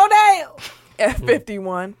Oh, damn. at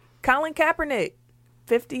 51. Colin Kaepernick,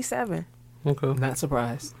 57. Okay. Not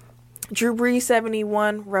surprised. Drew Brees,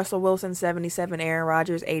 71. Russell Wilson, 77. Aaron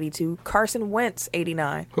Rodgers, 82. Carson Wentz,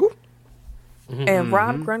 89. Who? And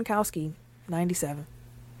Rob Gronkowski, 97.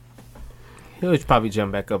 He'll probably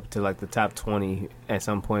jump back up to like the top 20 at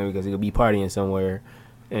some point because he'll be partying somewhere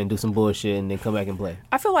and do some bullshit and then come back and play.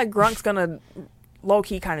 I feel like Grunk's going to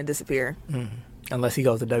low-key kind of disappear. Unless he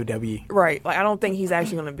goes to WWE. Right. Like, I don't think he's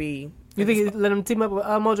actually going to be... You think he let him team up with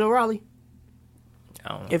Mojo Rawley? I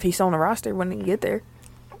don't know. If he's on the roster when he can get there.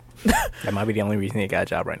 That might be the only reason he got a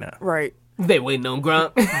job right now. Right. They waiting on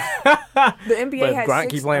Gronk. The NBA But has if Gronk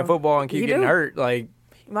 6 keep playing football and keep He getting do. hurt, like,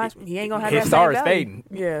 He ain't going to have his that star same is value. fading.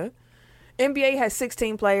 Yeah. NBA has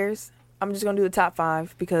 16 players. I'm just going to do the top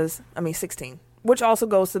 5 because, 16. Which also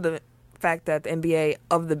goes to the fact that the NBA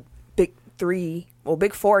of the big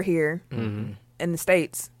 4 here in the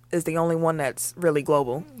States is the only one that's really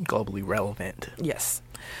global. Globally relevant. Yes.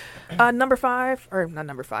 Number 5, or not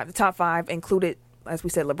number 5, the top 5 included, as we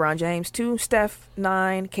said, LeBron James, 2, Steph,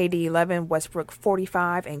 9, KD, 11, Westbrook,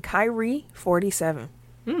 45, and Kyrie, 47.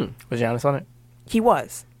 Was Giannis on it? He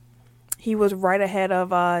was. He was right ahead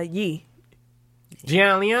of Yee.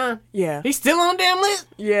 Gian Leon? Yeah. He's still on the damn list?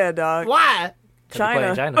 Yeah, dog. Why?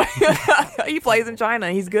 China. China. He plays in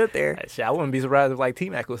China. He's good there. Shit, I wouldn't be surprised if like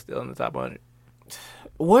TECKnical was still in the top 100.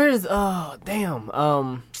 Where's for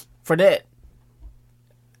that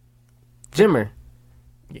Jimmer?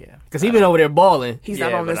 Yeah, Because he been over there balling. He's yeah,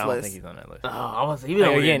 not on but this I don't list. think he's on that list. Oh, I was he been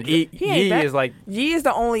Like, over again, there. He ain't Yee that- is like Yee is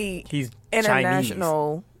the only he's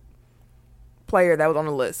international player that was on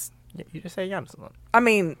the list. Chinese. You just say Giannis was on it. I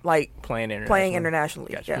mean, like, Playing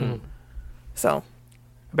internationally. Gotcha. Yeah. So,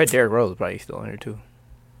 I bet Derrick Rose is probably still in there too.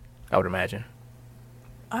 I would imagine.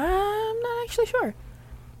 I'm not actually sure.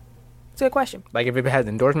 It's a good question. Like if it has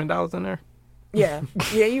endorsement dollars in there. Yeah.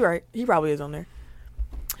 Yeah, you're right. He probably is on there.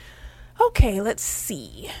 Okay, let's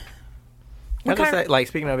see. I just say, like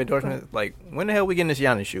speaking of endorsements, like when the hell we getting this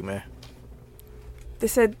Giannis shoe, man? They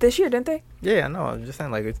said this year, didn't they? Yeah, I know. I'm just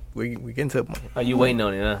saying, like we getting to Are you waiting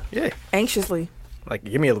on it, huh? yeah, Anxiously. like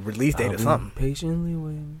give me a release date or something. Patiently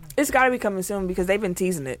waiting. It's got to be coming soon because they've been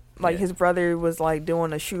teasing it. Like, his brother was, like,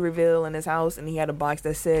 doing a shoe reveal in his house, and he had a box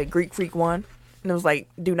that said Greek Freak 1. And it was like,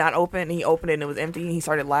 do not open. And he opened it, and it was empty, and he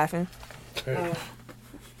started laughing.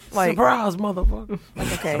 Like, Surprise, motherfucker.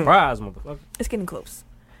 like, okay, Surprise, motherfucker. it's getting close.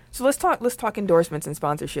 So let's talk endorsements and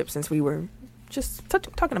sponsorships since we were just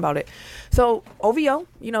talking about it. So OVO,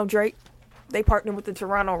 Drake, they partnered with the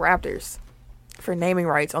Toronto Raptors for naming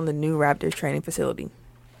rights on the new Raptors training facility.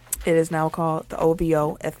 It is now called the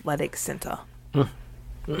OVO Athletic Center.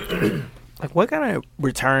 Like what kind of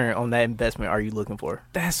return on that investment are you looking for?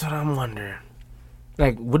 That's what I'm wondering.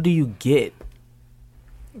 Like, what do you get?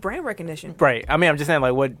 Brand recognition. Right. I mean, I'm just saying,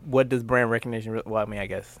 like what does brand recognition? Well, I mean, I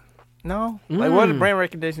guess no. Like what does brand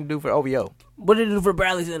recognition do for OVO? What did it do for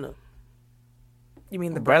Bradley Center? You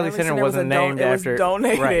mean the Bradley Center wasn't named after. It was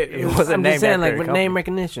donated. Right. It wasn't I'm named just saying, after like, a with company. name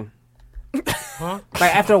recognition.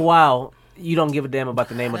 Like, after a while, you don't give a damn about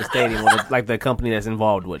the name of the stadium or the company that's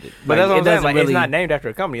involved with it. But Like, that's what I'm saying. Like, really... it's not named after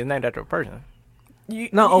a company. It's named after a person.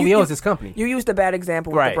 No, OVO is his company. You used a bad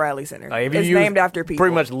example with Right. the Bradley Center. Like, if you It's use named after people.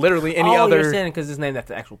 Pretty much, literally any You're other. saying because it's named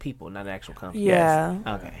after actual people, not an actual company. Yeah.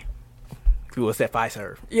 Okay. If you would set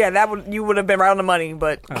Fiserv. Yeah, you would have been right on the money,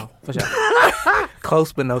 but Oh, for sure.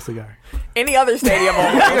 Close, but no cigar. any other stadium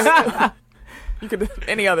almost. You could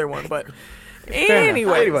any other one, but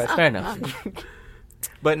anyway. Fair enough.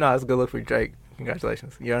 But no, it's a good look for Drake.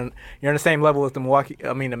 Congratulations. You're on the same level as the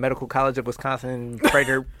Medical College of Wisconsin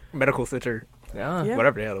Prater Medical Center. Yeah.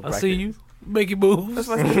 Whatever the hell. the I bracket see you making moves.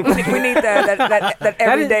 We need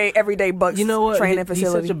that everyday Bucks You know what? training He's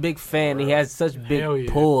facility. such a big fan. He has such big Hell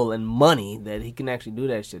yeah. pull and money that he can actually do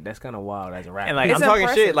that shit. That's kind of wild as a rapper. And like It's I'm talking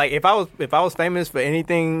impressive. shit. Like if I was famous for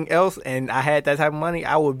anything else and I had that type of money,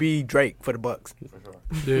 I would be Drake for the Bucks.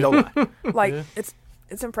 Yeah. No lie. Like Yeah.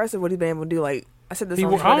 it's impressive what he's been able to do. Like I said this He,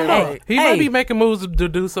 on I don't Twitter. know. Like, He might be making moves to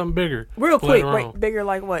do something bigger. Real quick, later wait, on. bigger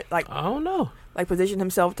like what? Like I don't know. position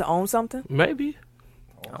himself to own something? Maybe.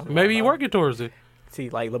 Maybe he working towards it. See,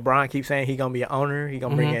 like LeBron keeps saying he gonna be an owner. He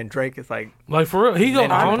gonna bring in Drake. It's like Like for real, he go.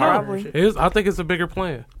 Then I don't know. probably. I think it's a bigger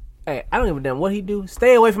plan. hey, I don't give a damn what he do.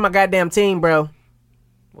 Stay away from my goddamn team, bro.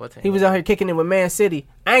 what's He was out here kicking it with Man City.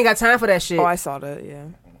 I ain't got time for that shit. Oh, I saw that. Yeah.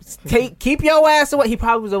 Keep your ass away. He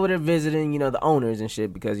probably was over there visiting, the owners and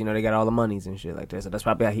shit because, they got all the monies and shit like that. So that's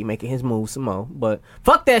probably how he making his moves some more. But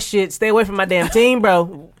fuck that shit. Stay away from my damn team,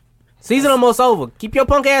 bro. Season almost over. Keep your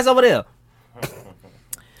punk ass over there.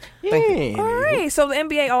 All right. So the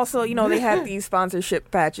NBA also, they had these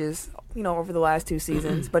sponsorship patches, over the last 2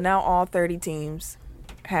 seasons, but now all 30 teams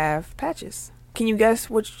have patches. Can you guess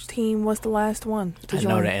which team was the last one? I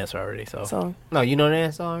know the answer already. So No, you know the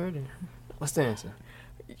answer already. What's the answer?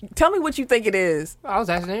 tell me what you think it is. I was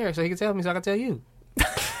asking Eric so he can tell me so I can tell you.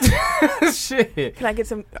 Shit. Can I get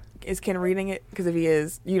some? Is Ken reading it? Because if he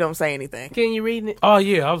is, you don't say anything. Can you read it? Oh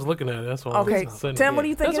yeah, I was looking at it. That's why. Okay, I was sending Tim, it. what do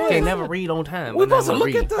you think You it can't is? never read on time. We but supposed to never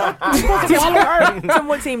look read. at the. Tim,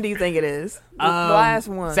 what team do you think it is? The last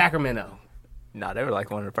one. Sacramento. nah, they were like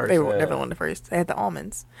one of the first. They were definitely one of the first. They had the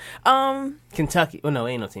almonds. Kentucky. Well, no,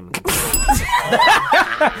 ain't no team in Kentucky.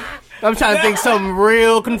 I'm trying to think something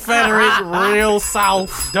real Confederate, real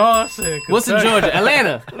South. Dawg said What's in Kentucky. Georgia?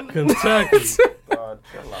 Atlanta. Kentucky.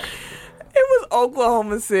 It was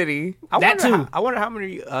Oklahoma City. I wonder how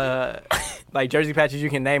many like jersey patches you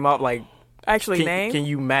can name up. Like, Actually, name. can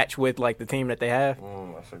you match with like the team that they have?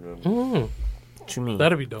 That's a good one. What you mean?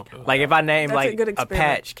 That'd be dope. Though. Like, if I name That's a like good a experiment.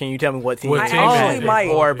 patch, can you tell me what team? What I team actually is it? might.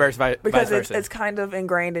 Or vice because versa. it's kind of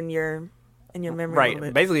ingrained in your memory. A right, little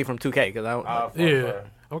bit. basically from 2K because I don't. Yeah,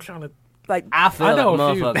 I'm trying to. Like I feel I know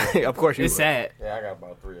like a few. motherfucker. of course you. It's would. sad. Yeah, I got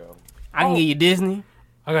about 3 of them. I can give you Disney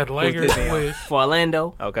I got Lakers Disney? wish. for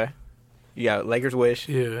Orlando. Okay. You got Lakers wish.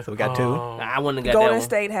 Yeah. So we got 2. I wouldn't have got Golden that one.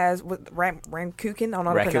 State has with Rankukin. I don't know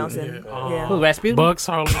how to Raccoon, pronounce it. yeah. Who's Rasputin? Bucks,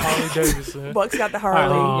 Harley Davidson. Bucks got the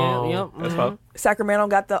Harley. Oh, Yep. That's mhm. fine. Sacramento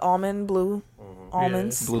got the almond blue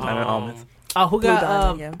almonds. Blue diamond almonds. Oh, who Blue got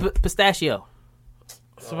Diamond, yeah. pistachio?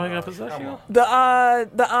 Somebody got possession.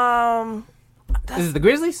 Is it the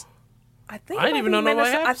Grizzlies? I think I didn't it even might know be nobody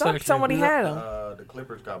Minnesota. had I thought section. somebody had them. The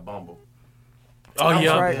Clippers got Bumble. Oh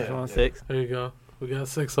yeah. right. Yeah. On 6. There you go. We got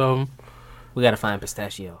 6 of them. We gotta find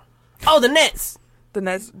pistachio. Oh, the Nets. The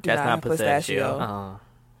Nets do That's not not have pistachio.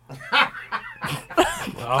 pistachio.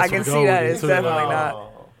 I can see that. It's definitely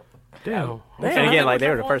not. Damn. And again, like they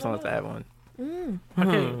were the first ones to have one.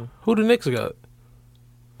 Okay. Who the Knicks got?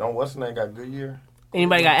 Don't what's the name got Goodyear?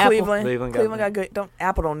 Anybody got Apple? Cleveland. Cleveland Cleveland got- got good. Don't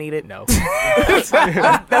Apple don't need it. No.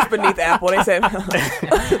 That's beneath Apple. They said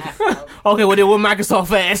Okay, well then what Microsoft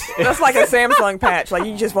has? that's like a Samsung patch. Like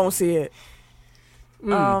you just won't see it.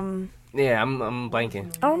 Yeah, I'm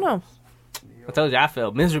blanking. I don't know. I told you I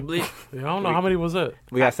failed miserably. Yeah, I don't know how many was that.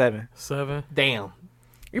 We got 7. 7. Damn,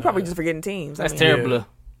 You're probably just forgetting teams. that's I mean, terrible. yeah.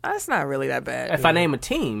 That's not really that bad. If I name a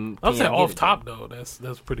team, I'm can saying y'all off get it? top though. That's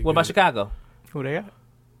pretty. What good. about Chicago? Who they got?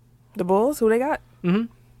 The Bulls, who they got?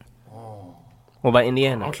 What about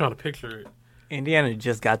Indiana? I'm trying to picture it. Indiana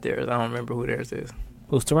just got theirs. I don't remember who theirs is.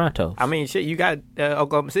 Who's Toronto? I mean, shit, you got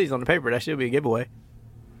Oklahoma City's on the paper. That should be a giveaway.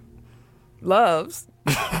 Loves.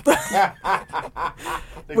 The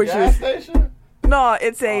Which gas is- station? No,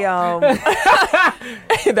 it's a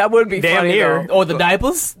that would be Damn funny near. though. Or the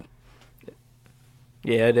diapers?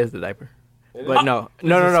 Yeah, it is the diaper. It But is? no,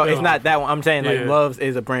 It's it's not that one. I'm saying like Yeah. Love's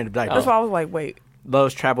is a brand of diapers. That's why I was like, wait.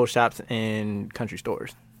 Love's travel shops and country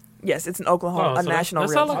stores. Yes, it's in Oklahoma, a so national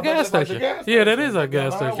That's real. like a I thought gas that's like the station. gas Yeah, that station. is a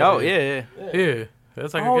gas Down the station. Oh highway. yeah. Yeah,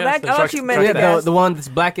 that's like Oh, a gas that I station. thought you meant Yeah, gas. the one that's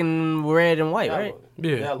black and red and white, right?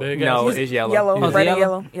 Yeah, Yellow. they No, gas. it's yellow. Yellow, Yeah. red and Yellow?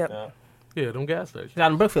 yellow. Yep. Yeah. Yeah, them gas stations. It's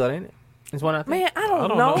out in Brookfield, ain't it? It's one out there. Man, I I don't,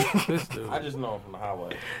 don't know. know. This dude. I just know him from the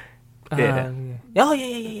highway. Yeah. Oh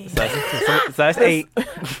yeah. So that's 8.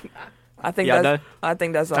 I think Y'all that's. done? I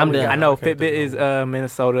think that's all. I'm we done. got. I know Okay, Fitbit is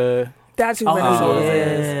Minnesota. That's who Oh, Minnesota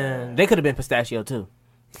is. yeah. They could have been pistachio too.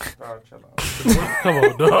 Oh, chill out. Come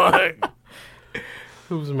on, dog.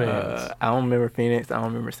 Who's man? I don't remember Phoenix. I don't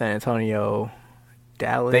remember San Antonio.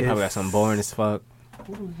 Dallas. They probably got something boring as fuck.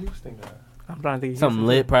 Who do Houston got? I'm trying to think. of Something Houston.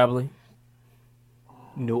 lit, probably.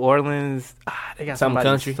 New Orleans. They got Something somebody,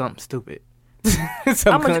 country. Something stupid.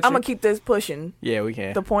 Some I'm gonna keep this pushing. Yeah, we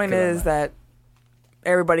can. The point is that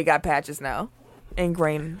everybody got patches now,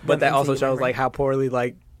 ingrained. But that them also into your shows memory. like how poorly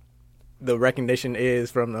like the recognition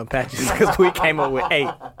is from the patches because we came up with 8.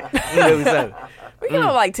 Really 7. we came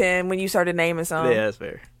up like 10 when you started naming some. Yeah, that's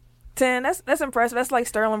fair. 10. That's impressive. That's like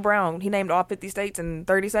Sterling Brown. He named all 50 states in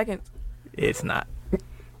 30 seconds. It's not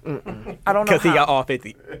I don't know because he how. got all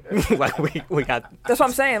 50. Like we got That's what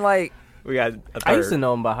I'm saying. Like, a third. I used to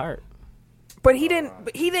know him by heart. but he didn't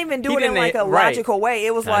even do He it in didn't- like a right. logical way.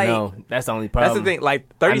 It was I like know. That's the only problem. That's the thing. Like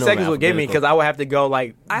I 30 know seconds would give me alphabetical. because I would have to go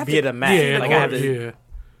like I have via to- the map. Yeah, like I have to. yeah.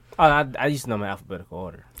 Oh, I used to know my alphabetical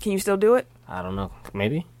order. Can you still do it I don't know.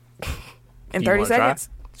 Maybe. in You 30 wanna try? seconds?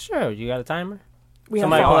 Sure. You got a timer? We have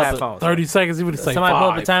Somebody We all pull have up phones. 30 seconds. He would have said Somebody pull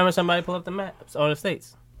up 5. the timer. Somebody pull up the maps or the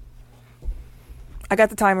states. I got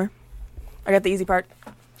the timer. I got the easy part.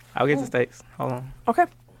 I'll get the stakes. Hold on. Okay.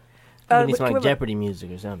 We need some wait, like wait. Jeopardy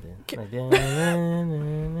music or something. Like,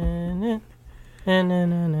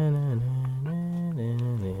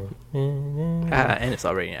 And it's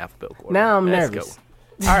already in alphabetical order. now I'm Let's nervous.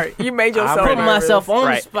 go. All right. You made yourself I'm Putting ready. nervous. myself on the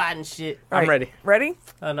Right. spot and shit. I'm ready. Ready?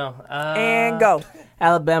 Oh no. And go.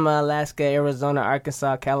 Alabama, Alaska, Arizona,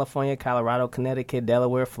 Arkansas, California, Colorado, Connecticut,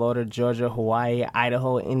 Delaware, Florida, Georgia, Hawaii,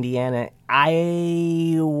 Idaho, Indiana,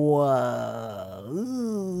 Iowa.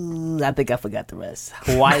 Ooh, I think I forgot the rest.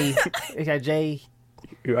 Hawaii, J,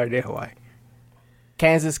 You're right there, Hawaii.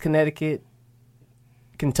 Kansas, Connecticut,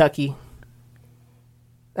 Kentucky.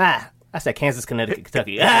 I said Kansas, Connecticut,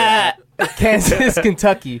 Kentucky. Kansas,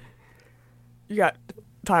 Kentucky. You got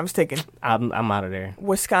time's ticking. I'm out of there.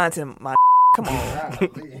 Wisconsin, my come on.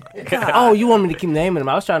 Oh, you want me to keep naming them?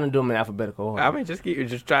 I was trying to do them in alphabetical order. I mean, just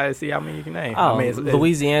try to see how many you can name. Oh, I mean, it's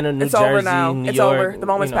Louisiana, New It's Jersey, over now. New It's York. over. The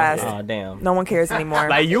moment's passed. Oh, damn. No one cares anymore.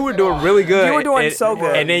 like you were doing really good. You were doing and- so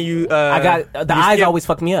good. And then you, I got the eyes skip- always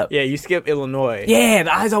fuck me up. Yeah, you skip Illinois. Yeah,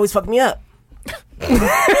 the eyes always fuck me up.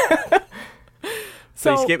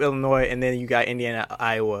 So you So- skip Illinois, and then you got Indiana,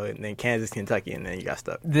 Iowa, and then Kansas, Kentucky, and then you got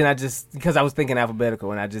stuck. Then I just because I was thinking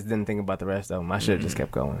alphabetical and I just didn't think about the rest of them. I should have just kept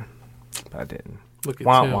going, but I didn't. Look at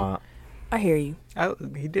Wah Tim. wah. I hear you.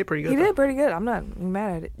 He did pretty good. He though. did pretty good. I'm not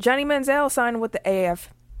mad at it. Johnny Manziel signed with the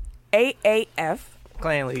AAF,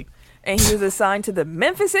 Clan League. and he was assigned to the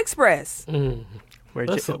Memphis Express. Where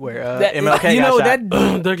That's a- MLK you got know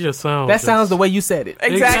shot. That just sounds. that sounds the way you said it.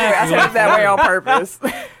 Exactly. I said it that way on purpose.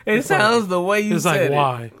 It sounds the way you It's like said it.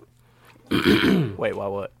 why? Wait,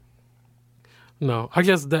 what? No, I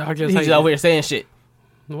guess. He's just over here saying shit.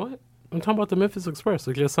 What? I'm talking about the Memphis Express.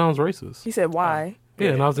 It just sounds racist. He said, "Why?"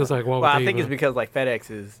 Yeah, and I was just like, well, Well, I think it's because like FedEx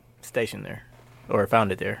is stationed there, or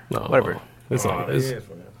founded there. no, Whatever. It's all. It's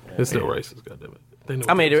still racist. Goddamn it. They know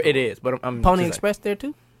I mean, what it is, but I'm Pony just Express there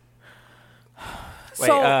too. Wait,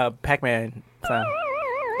 So- Pac-Man sound.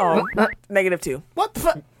 Oh, -2. What the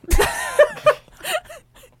fuck?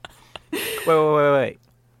 Wait.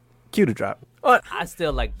 Cue to drop. I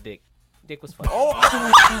still like Dick. Dick was fun. Oh,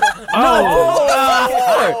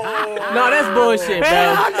 No, that's bullshit, bro.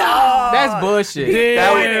 That's bullshit.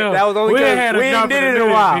 That was only We because had a we ain't drop did in it the in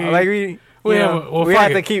a while. movie. Like we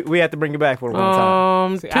fuck had it. we had to bring it back for one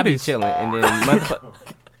time. I be Titties. chilling and then motherfucker.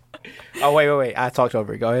 Oh wait. I talked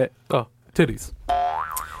over it. Go ahead. Oh, titties.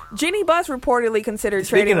 Jeannie Buss reportedly considered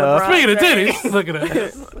Speaking trading of- LeBron Speaking of James. titties, look at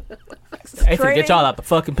that. Hey, finna get y'all out the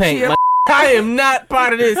fucking paint. She- I am not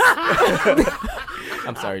part of this.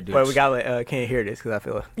 I'm sorry, dude. Wait, we gotta can't hear this because I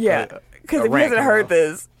feel Yeah, because if you rant hasn't coming heard off.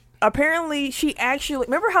 this, apparently she actually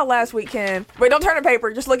remember how last week Ken. Wait, don't turn the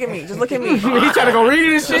paper. Just look at me. Just look at me. He trying to go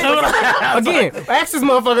read and shit. Again, ask this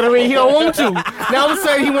motherfucker to read. He don't want to. Now all of a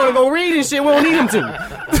sudden he want to go read and shit. We don't need him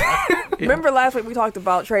to. Remember last week we talked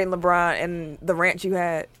about trading LeBron and the rant you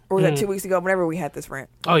had, or was that 2 weeks ago? Whenever we had this rant.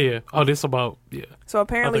 Oh yeah. Oh, this about yeah. So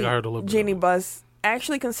apparently, I heard a little bit Jeannie of it. Buss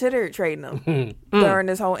actually considered trading him during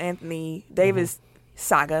this whole Anthony Davis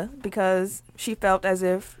saga because she felt as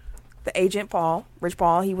if the agent Rich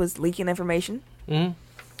Paul, he was leaking information, and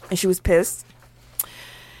she was pissed.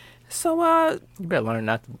 So, You better learn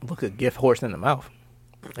not to look a gift horse in the mouth.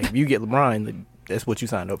 Like if you get LeBron, like, that's what you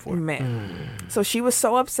signed up for. man, so she was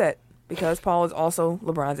so upset because Paul is also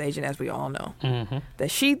LeBron's agent, as we all know,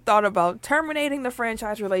 that she thought about terminating the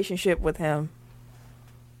franchise relationship with him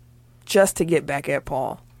just to get back at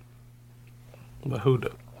Paul. But who do?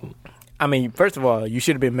 I mean, first of all, you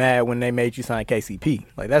should have been mad when they made you sign KCP.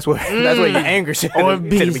 Like that's where your anger should Or have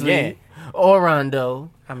Beasley. began. Or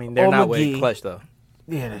Rondo. I mean, they're Or not McGee. with Clutch though.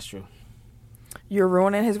 Yeah, that's true. You're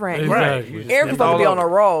ruining his rant. Exactly. Eric was about to All be on a over.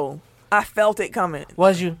 roll. I felt it coming.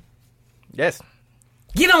 Was you? Yes,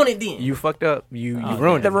 Get on it then. you fucked up. You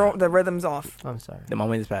ruined it. The rhythm's off. I'm sorry. The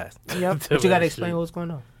moment is past. Yep. But you got to explain what's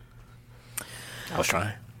going on. I was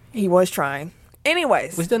trying. He was trying.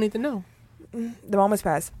 Anyways, We still need to know. the moment's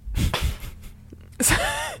passed.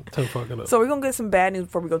 Tim fucking up. So we're going to get some bad news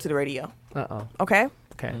before we go to the radio. Uh-oh. Okay?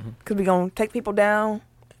 Okay. Because we're going to take people down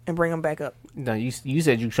and bring them back up. No, you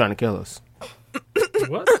said you were trying to kill us.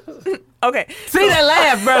 What? Okay. See that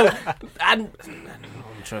laugh, bro? I don't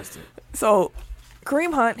trust it. So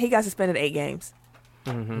Kareem Hunt, he got suspended 8 games.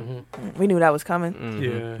 We knew that was coming.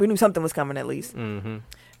 Yeah. We knew something was coming at least. And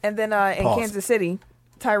then in Pause. Kansas City,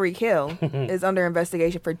 Tyreek Hill is under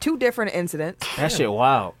investigation for 2 different incidents, That shit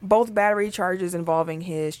wild. both battery charges involving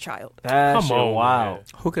his child. That Come shit on, wild. man.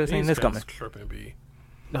 Who could have seen These this fans coming? Tripping B.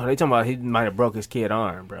 No, they talking about he might have broke his kid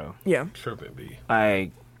arm, bro. Yeah. Tripping B.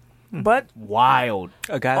 Like, But wild.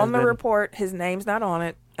 A guy on the that's been- report, his name's not on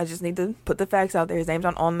it. I just need to put the facts out there. His name's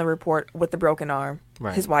not on the report with the broken arm.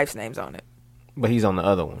 Right. His wife's name's on it. But he's on the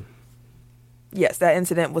other one. Yes, that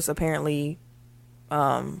incident was apparently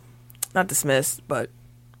not dismissed, but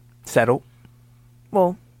settled.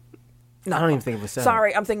 well, no. I don't even think it was settled.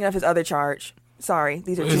 Sorry, I'm thinking of his other charge. Sorry,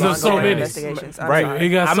 these are There's two just so ongoing many. investigations. I'm Right. sorry. He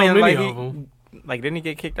got I so mean, many like, of them. Like, didn't he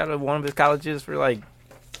get kicked out of one of his colleges for like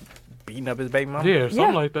beating up his baby mama? Yeah, something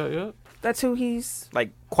Yeah. like that. Yeah. That's who he's.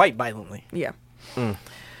 Like quite violently. Yeah.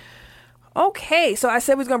 Okay, so I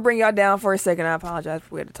said we was gonna bring y'all down for a second. I apologize.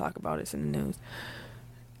 We had to talk about this in the news.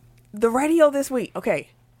 The radio this week. Okay,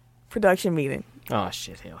 production meeting. Oh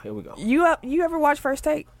shit! Hell, here we go. You ever watch First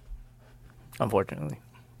Take? Unfortunately.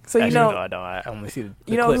 So you Actually, know no, I don't. I only see the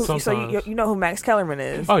you know clips. who, so sometimes. you know who Max Kellerman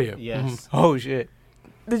is. Oh yeah. Yes. Oh shit!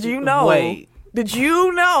 Did you know? Wait. Did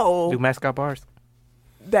you know Do mascot bars?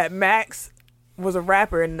 that Max was a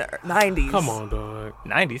rapper in the 90s? Come on, dog.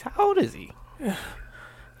 90s. How old is he?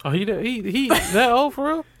 Oh, he that old for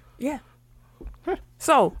real? Yeah.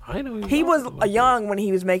 So I know he was young when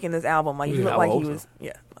he was making this album. Like he Yeah, looked I like he hope so. was.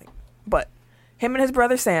 Yeah. Like, but him and his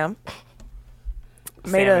brother Sam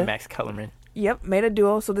made Sam a and Max Kellerman. made a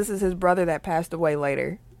duo. So this is his brother that passed away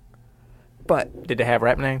later. But Did they have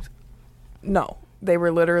rap names? no, they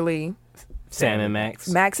were literally Sam and Max.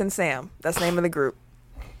 Max and Sam. That's the name of the group.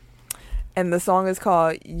 And the song is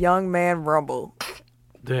called "Young Man Rumble,"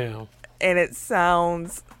 Damn. and it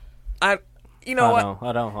sounds, you know what?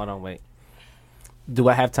 Hold on, wait. Do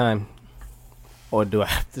I have time, or do I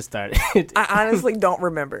have to start it? I honestly don't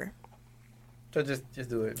remember. So just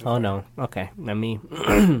do it. Oh no. Okay. Let me.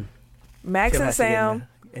 Max and Sam,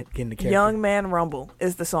 Get in the character. "Young Man Rumble"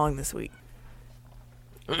 is the song this week.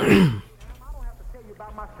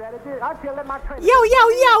 Yo,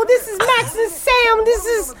 this is Max and Sam. This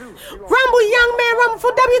is Rumble Young Man Rumble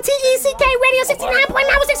for WTECK Radio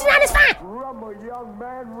 69.9 69 is fine.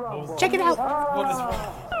 Check it out. -3. What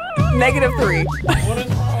is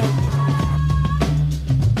wrong?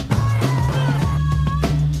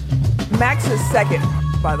 Max is second,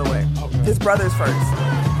 by the way. Okay. His brother's first.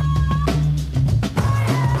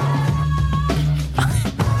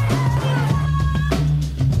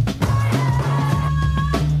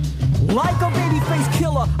 Like a baby-faced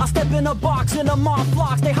killer, I step in a box in a mob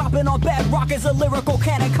flocks. They hopping on bedrock as a lyrical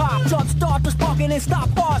cannon cop. Jump start to sparking and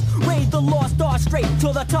stop bars. Raid the law, start straight to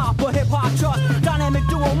the top of hip-hop charts. Dynamic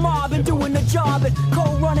duo mob and doing the job. And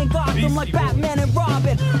co-running Gotham like Batman and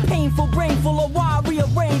Robin. Painful, brainful of wild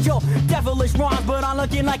rearrange. Yo, devilish rhymes, but I'm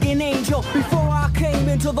looking like an angel. Before I came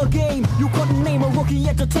into the game, you couldn't name a rookie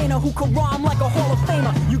entertainer who could rhyme like a Hall of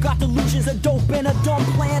Famer. You got delusions, a dope and a dumb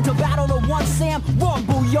plan to battle the one Sam.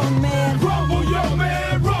 Rumble, young man. Rumble, young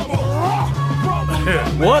man, rumble.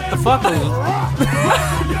 What the fuck is?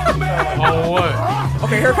 Oh, what?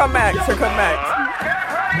 Okay, here come Max. Here come Max.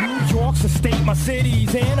 New York's a state, my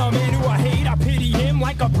city's in. A man who I hate, I pity him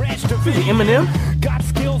like a branch to Is it Eminem? Got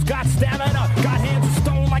skills, got stamina, got hands of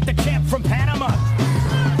stone like the champ from Panama.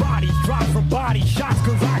 Bodies drop from body shots,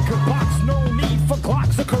 cause I could box. No need for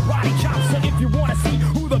Glocks or karate chops. So if you wanna see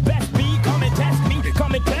who the best be, come and test me,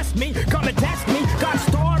 come and test me, come and test me. Got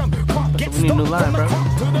stardom, come get we need a new line, from the bro.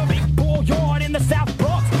 crop to the big bull yard in the South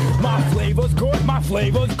Bronx. My flavor's good, my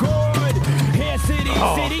flavor's good. Here, city,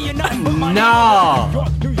 you're nothing but my No.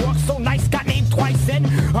 New York, so nice, got named twice, and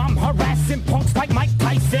I'm harassing punks like Mike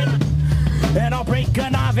Tyson. And I'll break a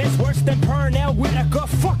novice worse than Pernell Whitaker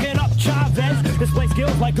fucking up Chavez. Display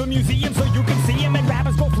skills like a museum so you can see him, and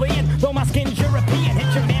rappers go fleeing. Though my skin's European,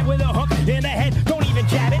 hit your man with a hook in the head, don't even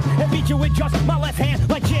jab it. And beat you with just my left hand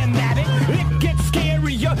like Jim Abbott. It gets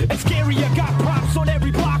scarier and scarier. Got props on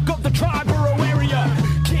every block of the Triborough area.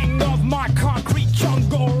 King of my concrete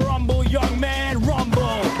jungle, rumble, young man,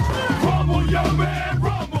 rumble. Rumble, young man,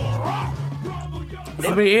 rumble.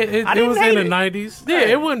 I mean, it was in the 90s. Yeah,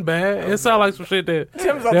 it wasn't bad. It sounded like some shit that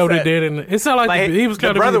Tim's they upset. did. It sounded like he was the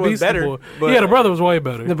trying to be brother the was Beastie better, Boy. but- Yeah, the brother was way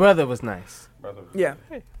better. The brother was nice. Yeah.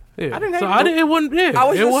 Yeah. I didn't So hate it. it wasn't. Yeah, I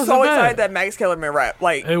was it just wasn't so bad. excited that Max Kellerman rap.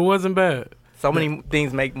 Like, It wasn't bad. So many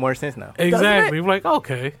things make more sense now. Exactly. We're like,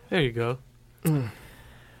 okay, there you go.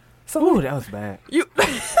 so Ooh, that was bad. you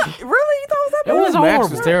really? You thought it was that It bad? was Max horrible.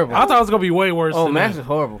 was terrible. I thought it was gonna be way worse. Oh, than Max that. was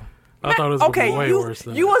horrible. I thought it was gonna Okay, be way worse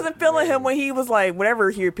than you that. wasn't feeling him when he was like, whatever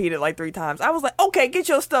he repeated like 3 times. I was like, okay, get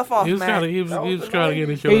your stuff off, He was man. trying to. He was trying to get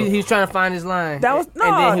his show. He was trying to find his line. That was- no,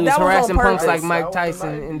 and then he was that was on harassing punks purpose. like Mike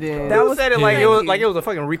Tyson, and then That was Said it like it was a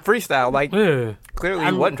fucking freestyle. Like Yeah. clearly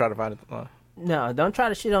he wasn't trying to find it. no, don't try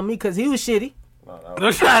to shit on me because he was shitty.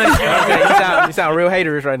 They're trying to. You sound real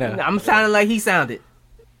haterish right now. I'm sounding like he sounded.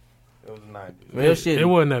 It was 90s. Real shitty. It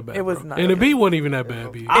wasn't that bad. It was bro. not. And the beat wasn't even that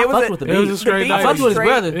bad. Beat. I It was fucked a- with the It was beat. a straight beat I night. fucked with his straight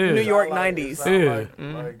brother. Yeah. New York Like 90s. Like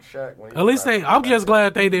Mm-hmm. Shaq when he At least was they. I'm just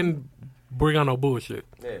glad they didn't bring on no bullshit.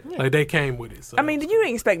 Yeah. Like they came with it. So. I mean, you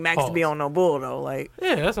didn't expect Max to be Pause. on no bull though. Like,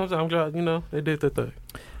 yeah, that's what I'm saying. I'm glad. You know, they did their thing.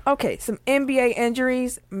 okay, some NBA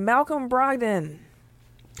injuries. Malcolm Brogdon.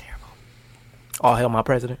 All hell, my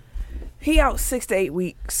president. He out 6 to 8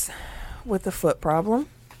 weeks with a foot problem.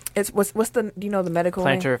 It's what's the do you know the medical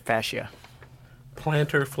name? Plantar fascia.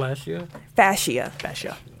 Plantar fascia.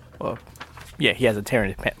 Fascia. Well, yeah, he has a tear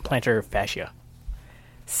in his plantar fascia.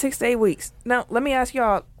 6 to 8 weeks. Now let me ask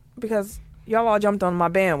y'all, because y'all all jumped on my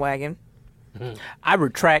bandwagon. I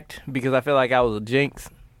retract because I feel like I was a jinx.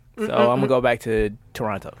 So I'm gonna go back to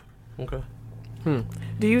Toronto. Okay.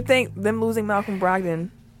 Do you think them losing Malcolm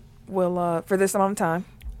Brogdon will for this amount of time?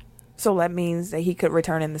 So that means that he could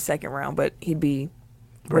return in the second round, but he'd be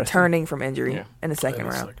returning from injury in the second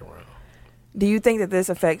round. Do you think that this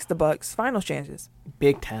affects the Bucks' finals chances?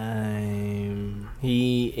 Big time.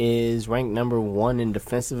 He is ranked number 1 in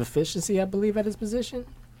defensive efficiency, I believe, at his position.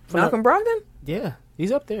 Malcolm Brogdon? Yeah,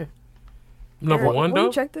 he's up there. Number one, Will though?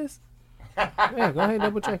 you check this? Yeah, go ahead,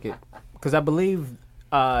 double check it. Because I believe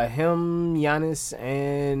him, Giannis,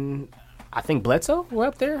 and I think Bledsoe were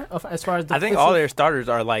up there as far as the I think all their starters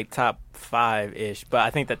are like top 5-ish, but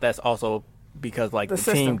I think that's also because like the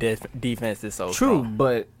team defense is so true, strong.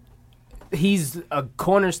 But he's a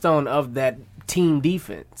cornerstone of that team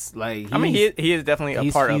defense. Like, I mean, he is definitely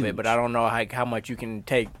a part of huge. it, but I don't know how much you can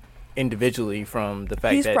take individually from the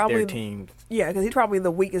fact He's that probably their team. Yeah, because he's probably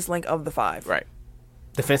the weakest link of the 5. Right.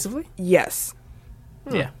 Defensively? Yes.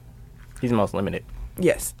 Yeah. He's the most limited.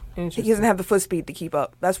 Yes. He doesn't have the foot speed to keep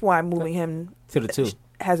up. That's why moving him to the 2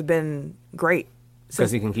 has been great.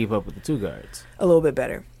 Because he can keep up with the 2 guards. A little bit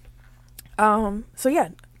better. So yeah,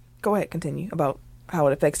 go ahead, continue about how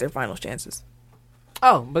it affects their finals chances.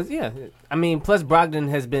 Oh, but yeah, I mean, plus Brogdon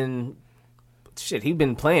has been, he's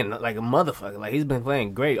been playing like a motherfucker. Like, he's been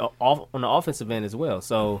playing great on the offensive end as well.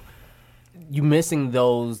 So you missing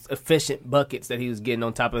those efficient buckets that he was getting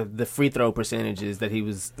on top of the free throw percentages that he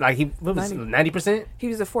was like 90%. He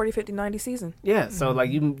was a 40, 50, 90 season. Yeah, so like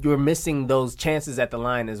you're missing those chances at the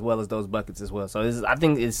line as well as those buckets as well. So I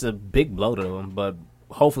think it's a big blow to him, but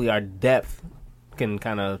hopefully our depth can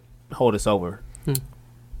kind of hold us over.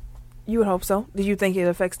 You would hope so. Do you think it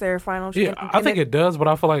affects their finals? Yeah, I think it does, but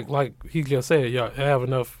I feel like he just said, y'all have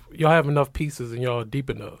enough pieces and y'all deep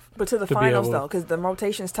enough. But to the finals though, because the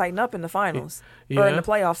rotations tighten up in the finals or in the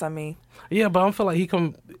playoffs. I mean. Yeah, but I feel like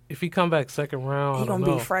if he come back second round, he's gonna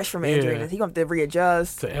be fresh from injury. He's gonna have to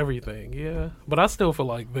readjust to everything. Yeah, but I still feel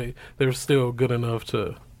like they're still good enough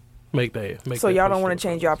to make that. So y'all don't want to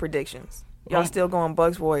change y'all predictions. Y'all still going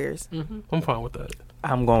Bucks Warriors. I'm fine with that.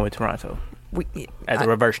 I'm going with Toronto as a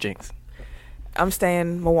reverse jinx. I'm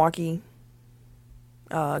staying Milwaukee,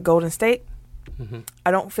 Golden State.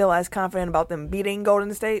 I don't feel as confident about them beating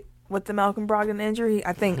Golden State with the Malcolm Brogdon injury.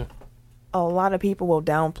 I think a lot of people will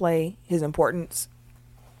downplay his importance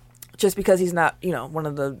just because he's not, one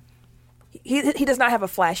of the. He does not have a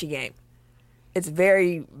flashy game. It's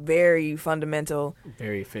very, very fundamental.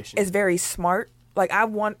 Very efficient. It's very smart. Like I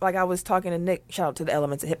was talking to Nick. Shout out to the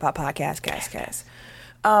Elements of Hip Hop Podcast, Cast.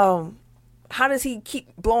 How does he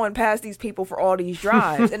keep blowing past these people for all these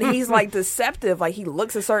drives? And he's like deceptive. Like he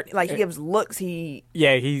looks a certain, like he gives looks. He's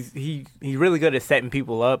really good at setting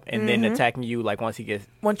people up and then attacking you. Like once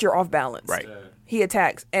you're off balance, right? He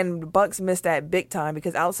attacks, and the Bucks missed that big time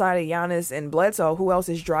because outside of Giannis and Bledsoe, who else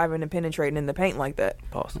is driving and penetrating in the paint like that?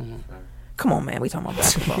 Come on, man, we talking about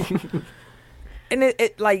basketball. And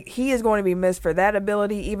it like he is going to be missed for that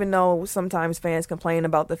ability, even though sometimes fans complain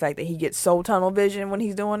about the fact that he gets so tunnel vision when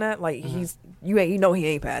he's doing that. Like he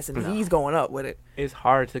ain't passing. No. He's going up with it. It's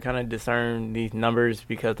hard to kind of discern these numbers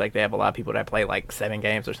because like they have a lot of people that play like 7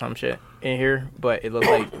 games or some shit in here, but it looks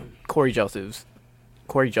like Corey Joseph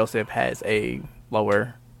has a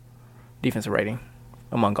lower defensive rating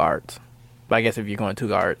among guards. But I guess if you're going 2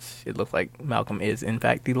 guards, it looks like Malcolm is in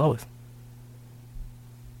fact the lowest.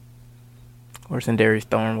 Worse than Darius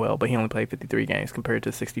Thornwell, but he only played 53 games compared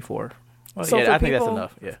to 64. Well, so I think that's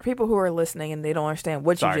enough. Yeah. For people who are listening and they don't understand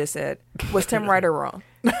what you just said, was Tim right or wrong?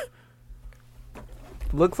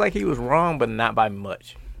 Looks like he was wrong, but not by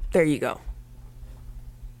much. There you go.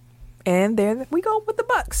 And there we go with the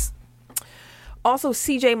Bucks. Also,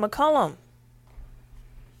 C.J. McCollum.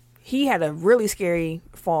 He had a really scary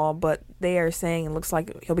fall, but they are saying it looks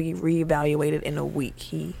like he'll be reevaluated in a week.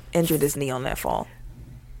 He injured his knee on that fall.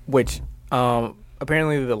 Like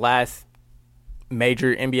apparently the last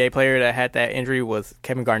major NBA player that had that injury was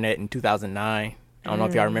Kevin Garnett in 2009. I don't know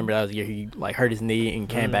if y'all remember, that was the year he like hurt his knee and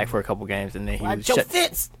came back for a couple games, and then he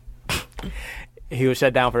was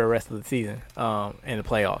shut down for the rest of the season in the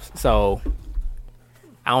playoffs. So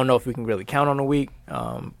I don't know if we can really count on a week,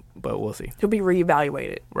 but we'll see. He'll be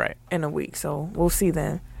reevaluated in a week, so we'll see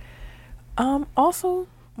then. Also,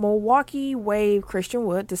 Milwaukee waived Christian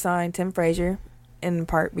Wood to sign Tim Frazier, in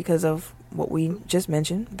part because of what we just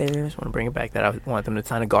mentioned. There's I want to bring it back that I want them to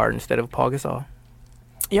sign a guard instead of Paul Gasol.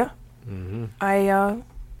 yeah. I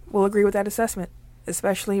will agree with that assessment,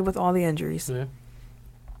 especially with all the injuries. Yeah.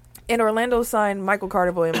 And Orlando signed Michael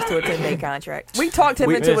Carter Williams to a 10-day contract. We talked him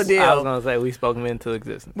into a I was deal. gonna say we spoke him into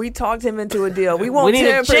existence. We talked him into a deal. We want need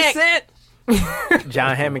a 10%.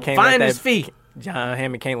 John Hammond can't Find let his that. feet. John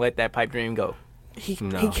Hammond can't let that pipe dream go. He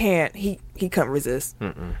No. can't. He couldn't resist.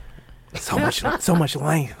 So much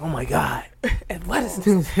length. Oh my god.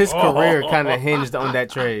 Athleticism. His career kind of hinged on that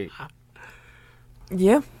trade.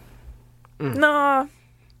 Yeah. Nah.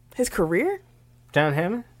 His career? John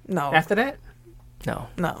Hammond? No. After that? No,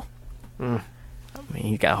 No. I mean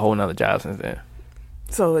he got a whole nother job since then.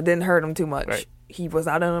 So it didn't hurt him too much. Right. He was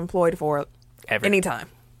not unemployed for Ever. any time.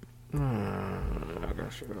 The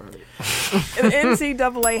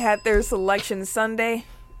NCAA had their selection Sunday.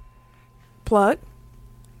 Plug.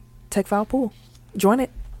 Tech File Pool. Join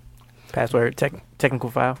it. Password technical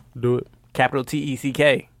file. Do it. Capital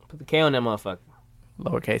TECK. Put the K on that motherfucker.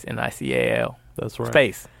 Lowercase NICAL. That's right.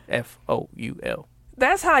 Space FOUL.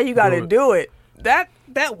 That's how you got to it. do it. That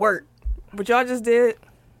worked. What y'all just did,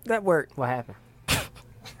 that worked. What happened?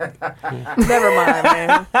 Never mind,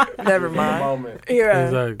 man. Never mind. Moment. Yeah,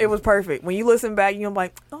 Exactly. it was perfect. When you listen back, you're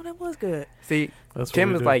like, oh, that was good. See, That's what Tim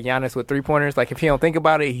we is do. like Giannis with 3-pointers. Like if he don't think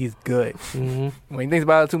about it, he's good. Mm-hmm. When he thinks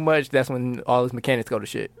about it too much, that's when all his mechanics go to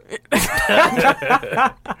shit.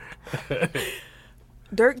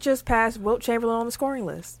 Dirk just passed Wilt Chamberlain on the scoring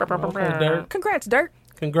list. Okay, Dirk. Congrats, Dirk.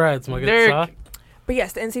 Congrats, my good Dirk. son. But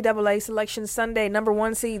yes, the NCAA selection Sunday, number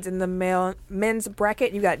 1 seeds in the men's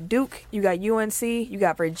bracket. You got Duke, you got UNC, you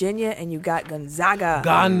got Virginia, and you got Gonzaga.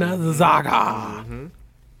 Gonzaga.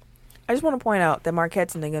 I just want to point out that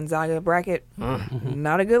Marquette's in the Gonzaga bracket.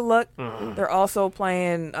 Not a good look. They're also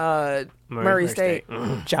playing Murray State.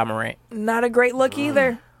 Ja Morant. Not a great look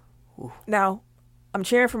either. Now, I'm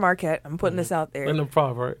cheering for Marquette. I'm putting this out there. And them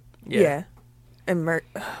 5, right? Yeah. And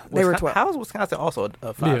they were 12. How is Wisconsin also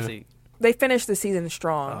a 5 Yeah. seed? They finished the season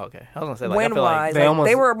strong. Oh, okay. I was gonna say like I feel Win-wise, like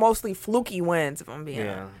they were mostly fluky wins, if I'm being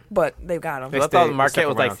Yeah. honest. But they got them. They I stayed- thought Marquette stuck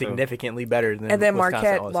was like around, too. significantly better than And then Wisconsin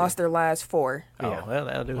Marquette all lost season. their last 4. Oh Yeah. well,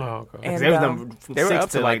 that'll do. Oh, okay. And They was um, number they were 6 up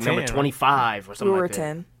to to like like number 10, 25 or we something were like that.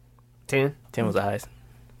 10. 10? 10 was the highest.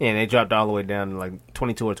 Yeah, and they dropped all the way down to like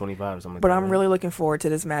 22 or 25 or something like But that. I'm really looking forward to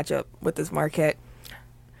this matchup with this Marquette.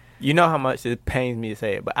 You know how much it pains me to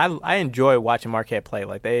say it, but I enjoy watching Marquette play.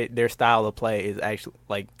 Like their style of play is actually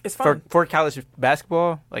like It's fun. for college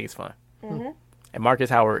basketball. Like it's fun. And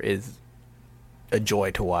Marcus Howard is a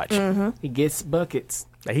joy to watch. He gets buckets.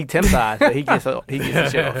 Like he Tim size, but he gets the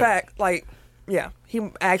shit off. Fact, like, yeah,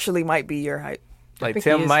 he actually might be your height. Like think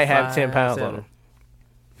he Tim is might have 10 pounds 5'7". on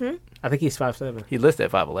him. I think he's 5'7". He listed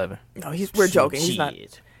at 5'11". No, we're joking. He's not.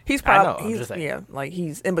 Shit. He's I know, probably. I'm He's just saying. yeah, like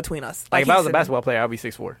he's in between us. Like if I he's was a sitting- basketball player, I'd be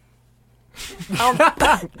 6'4".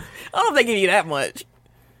 I don't think he need that much.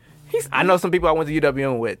 I know some people I went to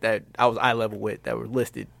UWM with that I was eye level with that were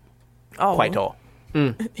listed Oh, quite tall.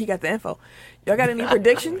 He got the info. Y'all got any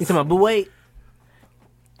predictions? He's talking about, but wait.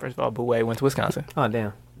 First of all, Bouye went to Wisconsin. Oh,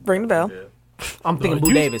 damn. Ring the bell. I'm thinking Boo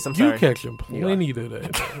you, Davis. I'm you sorry. catching plenty of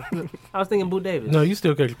that. I was thinking Boo Davis. No, you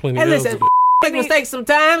still catch plenty Hey, of listen, those. make mistakes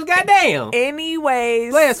sometimes. Goddamn.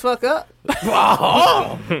 Anyways, Players fuck up.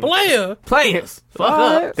 Player. Players fuck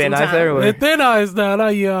up. Thin ice sometimes. everywhere. And thin ice down. How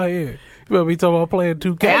you out here? You better be talking about playing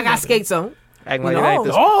 2K. Hey, I got skates on. Acting like No. it ain't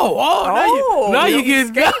this. Now you get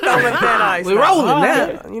skating on the thin ice. We now. rolling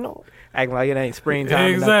now. You know. Acting like it ain't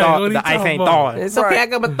springtime. Exactly. And What the you ice talking ain't about? thawing. It's okay. I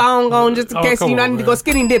got my thong on just in Oh, case come you know I on, need to man. go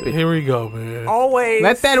skinny dipping. Here we go, man. Always.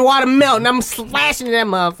 Let that water melt, and I'm slashing that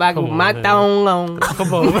motherfucker Come with on, my man. thong on.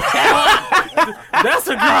 Come on. That's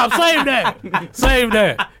a drop. Save that. Save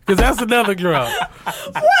that. Because that's another drop.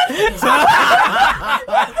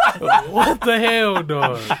 What the hell,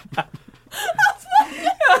 dog?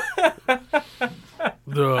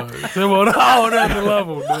 Dog. Tim on a whole other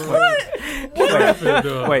level, dog.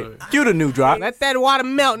 What? Wait, cue the new drop. Let that water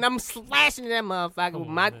melt, and I'm slashing that motherfucker with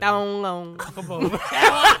my thong on. Come on.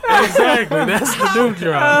 Exactly. That's the new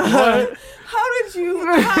drop. What? How did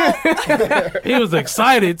you? He was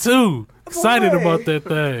excited, too. Excited Boy. about that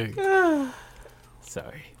thing.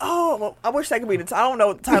 Sorry. Oh, well, I wish that could be the. I don't know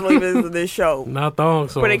what the title even is of this show. Not thong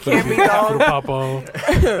song. But it can't be thong. Pop on.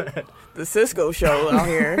 The Cisco show out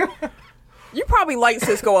here. You probably liked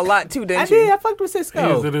Cisco a lot too, I didn't did. you? I fucked with He was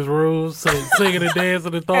Cisco. in his room, singing and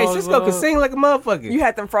dancing and Hey, thongs. Cisco could sing like a motherfucker. You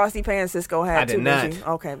had them frosty pants Cisco had I did too, not. didn't you?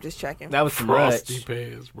 Okay, I'm just checking. That was too Frosty much.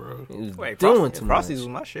 pants, bro. He was Wait, doing too much. Frosties was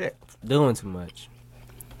my shit. Doing too much.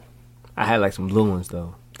 I had like some blue ones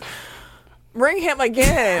though. Ring him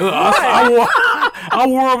again. I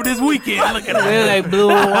wore them this weekend. Look at that. They're like blue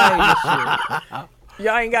and white and shit.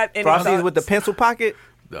 Y'all ain't got any Frosties thoughts? with the pencil pocket.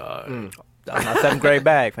 That was my 7th grade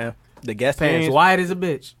bag, fam. The guest Pants pants. white as a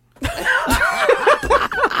bitch.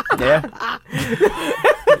 Yeah.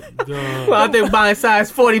 Well, I think buying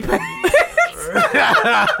size 40 pants.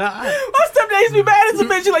 My stepdad used to be mad as a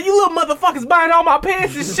bitch. She's like, you little motherfuckers buying all my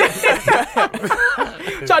pants and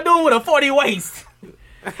shit. Y'all doing with a 40 waist.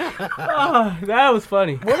 Oh, that was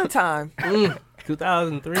funny. What a time.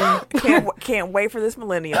 2003. Can't wait for this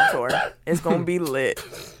Millennium Tour. It's going to be lit.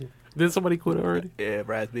 Did somebody quit already? Yeah,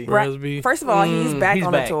 Brasby. Brasby. First of all, he's back he's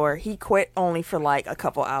on back. the tour. He quit only for like a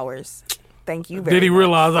couple hours. Thank you very much. Did he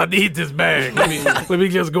realize I need this bag? Let me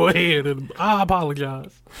just go ahead and I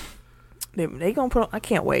apologize. They going to put on, I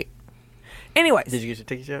can't wait. Anyways. Did you get your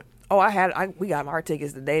tickets yet? Oh, we got our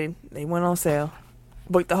tickets today. They went on sale.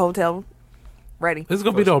 Booked the hotel. Ready. It's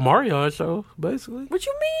gonna be the Omarion show, basically. What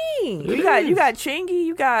you mean? It You got is. Chingy.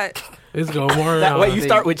 You got. It's gonna Omarion. Wait, you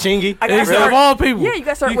start with Chingy? I gotta It's start- of all people. Yeah, you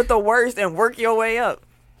got to start with the worst and work your way up.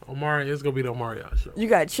 It's gonna be the Omarion show. You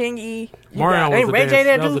got Chingy. You Marion got, was Ain't a Ray dance. J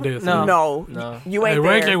there, That was a dude? dance. No. No, you Hey, ain't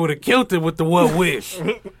Ray J there. would have killed it with the What Wish.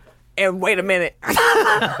 And wait a minute.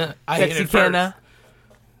 I hit Sexy it first. Kenna.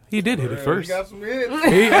 He did hit it first. Got some hits.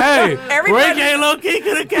 Hey, Everybody- Ray J low key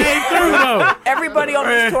could have came through though. Everybody on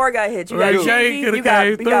this tour got hit. You got Ray J Chingy. coulda You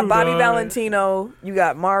got came Bobby through, Valentino. You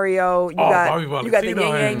got Mario. You Bobby got the Yin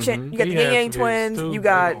Valentino Yang. had- You got the he Yin had Yang some twins. hits, too. You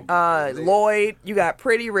got Lloyd. You got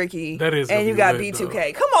Pretty Ricky. That is gonna and you be got lit,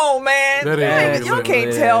 B2K. Come on, man. That is Man, gonna you be can't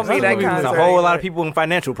lit. tell me That's that gonna be lit. concert. There's a whole ain't lot lit. of people in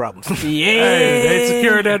financial problems. Hey, they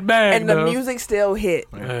secured that bag And the though. music still hit.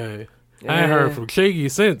 Hey, I ain't heard from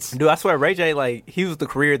Chiggy since. Dude, I swear, Ray J, like, he was the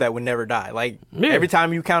career that would never die. Like, Yeah. every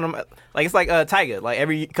time you count him, like, it's like Tiger. Like,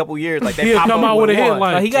 every couple years, like, they He'll pop come up out with a hit one.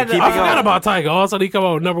 like he got keep I it forgot going. about Tiger. Also, he come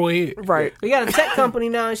out with number one hit. Right. We got a tech company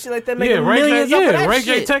now and shit like that making Yeah, Ray J. millions off of Yeah, that Ray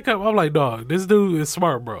J. shit. Tech Up. I'm like, dog, this dude is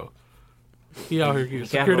smart, bro. He out here getting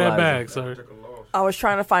secure that bag, sir. I was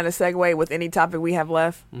trying to find a segue with any topic we have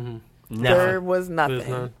left. There was nothing. There's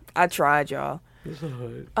none. I tried, y'all. It's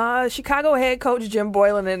all right. Chicago head coach Jim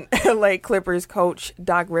Boylan and LA Clippers coach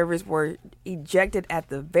Doc Rivers were ejected at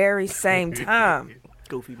the very same time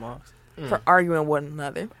Goofy moms. for arguing one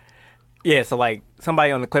another. Yeah, so, like,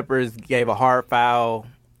 somebody on the Clippers gave a hard foul.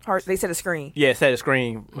 They set a screen. Yeah, set a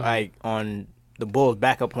screen, like, on the Bulls'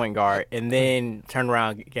 backup point guard, and then turned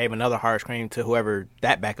around and gave another hard screen to whoever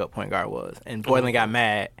that backup point guard was. And Boylan got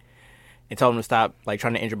mad and told him to stop, like,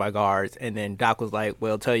 trying to injure my guards. And then Doc was like,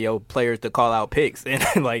 well, tell your players to call out picks.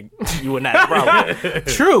 And, like, you would not have a problem.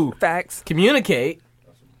 True. Facts. Communicate.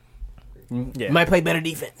 Yeah. You might play better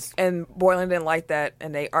defense. And Boylan didn't like that,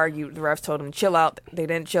 and they argued. The refs told him, chill out. They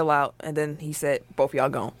didn't chill out. And then he said, both of y'all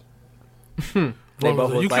gone. They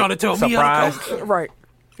both was, You like, trying to tell me how to surprised. Right.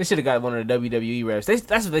 They should have got one of the WWE refs.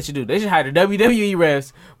 That's what they should do. They should hire the WWE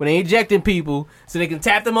refs when they ejecting people so they can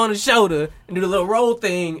tap them on the shoulder and do the little roll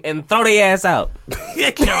thing and throw their ass out.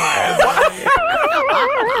 Get your ass out.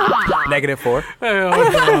 -4. Hell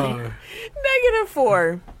no.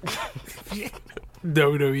 -4.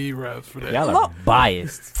 WWE refs for that. Y'all are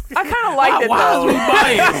biased. I kind of liked it, Why is we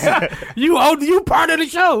though. biased? You part of the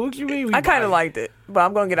show. What you mean? We I kind of biased? liked it, but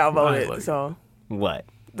I'm going to get outvoted. like it. So, What?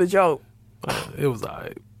 the joke. It was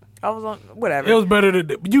alright. I was on, whatever. It was better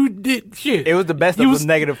than you did. Shit. It was the best You of was-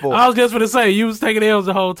 the -4. I was just gonna say you was taking L's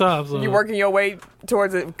the whole time. So You working your way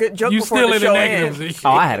towards a good joke You before still the in the show negatives. ends. and shit.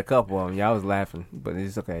 Oh, I had a couple of them. Y'all was laughing, but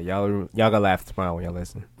it's okay. Y'all gonna laugh tomorrow when y'all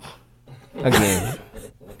listen. Again,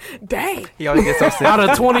 Dang. He always gets so Out simple.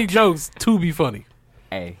 of 20 jokes, 2 be funny.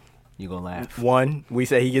 hey, you gonna laugh. One, we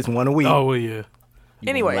say he gets one a week. Oh well, yeah. You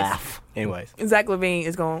Anyways. gonna laugh. Anyways. Zach LaVine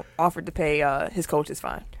is going to offer to pay his coach's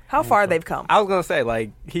fine. How far they've come. I was going to say, like,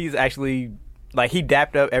 he's actually, like, he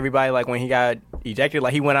dapped up everybody, like, when he got ejected.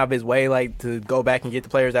 Like, he went out of his way, like, to go back and get the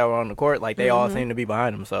players that were on the court. Like, they all seem to be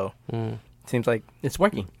behind him. So, seems like It's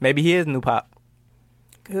working. maybe he is new pop.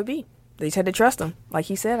 Could be. They just had to trust him. Like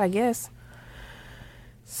he said, I guess.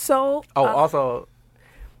 So. Oh, also,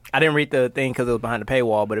 I didn't read the thing because it was behind the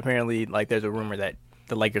paywall, but apparently, like, there's a rumor that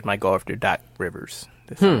the Lakers might go after Doc Rivers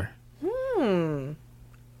this summer.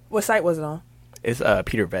 What site was it on? It's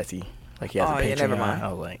Peter Vesey. Like, he has a Oh, Patreon. yeah, never mind. I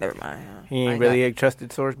was like, Never mind. he ain't really a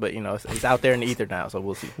trusted source, but, you know, it's out there in the ether now, so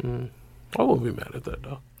we'll see. I wouldn't be mad at that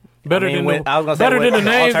though. Better mean, than when- I was gonna say, better than the when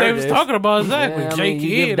the names they was alternatives- talking about. Exactly. Yeah, I Jake mean,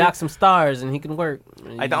 you give Kidd. Doc some stars and he can work.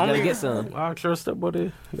 You Like, the gotta only- get some. I trust that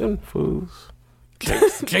buddy. Them fools.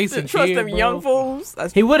 Jason Trust Kidd, them bro. young fools.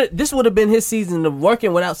 That's He would. This would have been his season of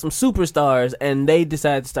working without some superstars, and they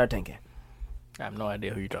decided to start tanking. I have no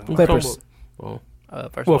idea who you're talking about. Clippers. Well,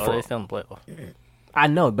 First Well, of all, for- they still in the playoff. I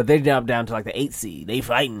know, but they dropped down to like the 8th seed. They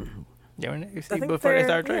fighting. They were in the AFC think before they they're-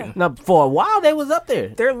 started trading. No, for a while they was up there.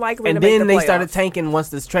 They're likely And to make then the they started playoffs. tanking once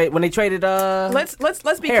this trade when they traded Let's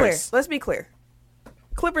be Harris. clear. Let's be clear.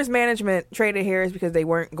 Clippers management traded Harris because they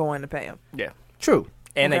weren't going to pay him. Yeah. True.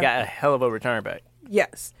 And they Okay. got a hell of a return back.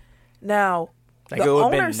 Yes. Now, Like, the it would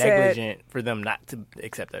have owner been said negligent for them not to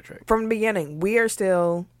accept that trade. from the beginning, we are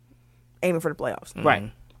still aiming for the playoffs.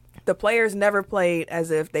 Right. The players never played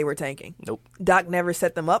as if they were tanking. Nope. Doc never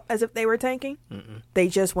set them up as if they were tanking. They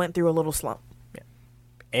just went through a little slump.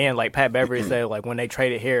 And like Pat Beverly said, like when they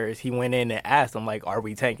traded Harris, he went in and asked them, like, "Are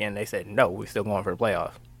we tanking?" And they said, "No, we're still going for the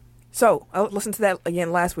playoffs." So I listened to that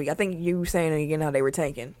again last week. I think you were saying again how they were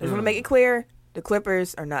tanking. I just want to make it clear: the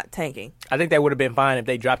Clippers are not tanking. I think that would have been fine if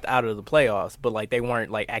they dropped out of the playoffs, but like they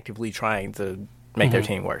weren't like actively trying to make their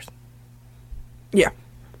team worse. Yeah.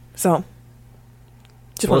 So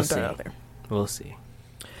just We'll want to throw it see. out there. We'll see.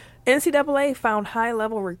 NCAA found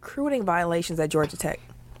high-level recruiting violations at Georgia Tech.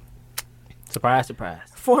 Surprise, surprise.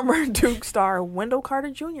 Former Duke star Wendell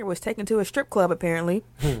Carter Jr. was taken to a strip club, apparently.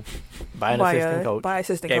 By an By assistant a- coach. by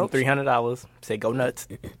assistant Gave coach. him $300. Said, "Go nuts."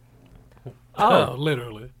 Oh,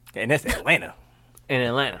 literally. And that's Atlanta. In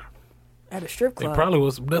Atlanta. At a strip They club. probably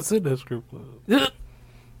was. That's in that strip club.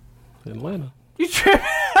 Atlanta. You tripping?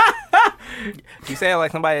 You say it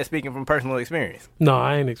like somebody that's speaking from personal experience. No,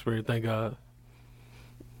 I ain't experienced. Thank God.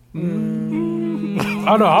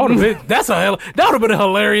 Oh no, I would have been. That would have been a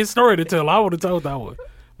hilarious story to tell. I would have told that one,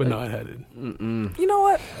 but no, it hadn't. You know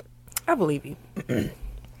what? I believe you.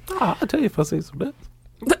 I'll tell you if I see some bets.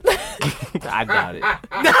 I doubt it.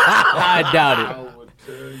 I doubt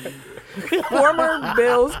it. Former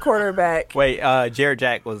Bills quarterback. Wait, Jared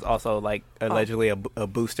Jack was also like allegedly a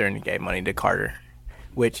booster and he gave money to Carter,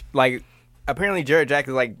 which like apparently Jared Jack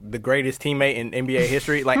is like the greatest teammate in NBA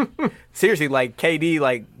history. Like seriously, like KD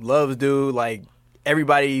like loves dude. Like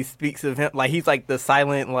everybody speaks of him. Like he's like the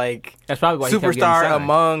silent like That's probably why he kept getting superstar signed.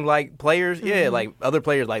 among like players. Yeah, like other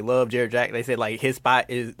players like love Jared Jack. They said like his spot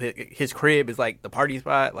is his crib is like the party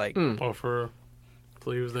spot. Like Oh, for real. So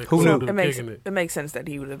he was that Who close knew? to It makes kicking it. it makes sense that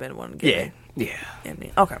he would have been one. yeah,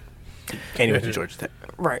 Okay. can't even to Georgia Tech.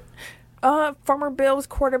 Right. Former Bills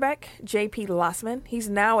quarterback J.P. Lossman. He's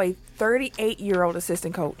now a 38-year-old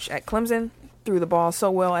assistant coach at Clemson. Threw the ball so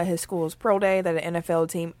well at his school's pro day that an NFL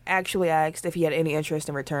team actually asked if he had any interest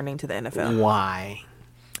in returning to the NFL. Why?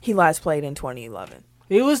 He last played in 2011.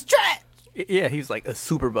 He was trash. Yeah, he was like a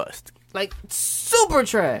super bust. Like, super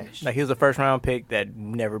trash. Like he was a first round pick that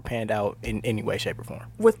never panned out in any way, shape, or form.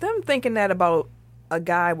 With them thinking that about a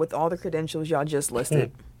guy with all the credentials y'all just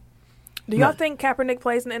listed, do y'all think Kaepernick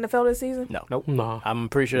plays in the NFL this season? No, Nope. Nah. I'm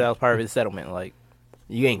pretty sure that was part of his settlement. Like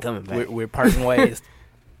You ain't coming back. we're parting ways.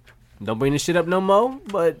 Don't bring this shit up no more,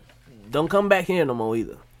 but don't come back here no more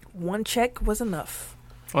either. One check was enough.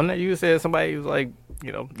 On that, you said somebody was like,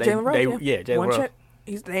 you know, Jalen Rose, yeah, Jalen One Rose. check.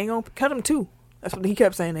 They ain't gonna cut him two. That's what he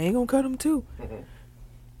kept saying. They ain't gonna cut him two.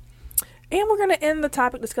 And we're gonna end the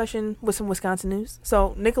topic discussion with some Wisconsin news.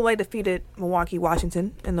 So Nicolay defeated Milwaukee,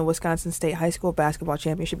 Washington in the Wisconsin State High School Basketball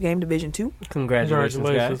Championship game, Division II, Congratulations,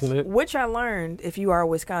 guys. Nick. which I learned, if you are a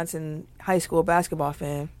Wisconsin high school basketball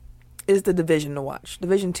fan, is the division to watch.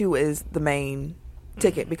 Division II is the main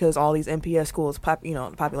ticket because all these MPS schools,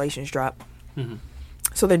 the populations drop.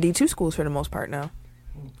 So they're D2 schools for the most part now.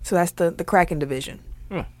 So that's the Kraken division.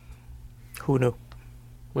 Who knew?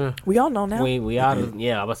 Yeah. We all know now. We out of I was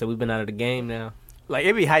about to say we've been out of the game now. Like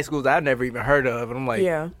it'd be high schools I've never even heard of, and I'm like,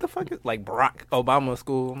 Yeah. what the fuck is like Barack Obama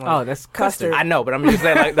school? I'm like, Oh, that's Custard. I know, but I'm just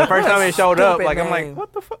saying like the first time it showed up, Stupid like I'm name. like,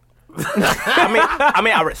 what the fuck? I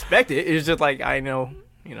mean, I respect it. It's just like I know,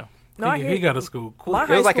 you know, No, I He, hear he you. got a school. Cool. My it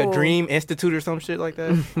was high like a school- Dream Institute or some shit like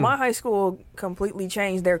that. My high school completely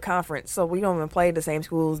changed their conference, so we don't even play the same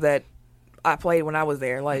schools that I played when I was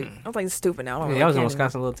there. Like, I was like, it's stupid now. I don't Yeah, I was in can't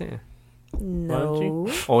Wisconsin Little 10. even- No.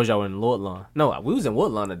 Or was y'all in Woodlawn? No, we was in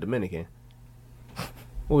Woodlawn, the Dominican.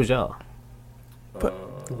 What was y'all?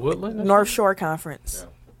 Woodland? North Shore Conference.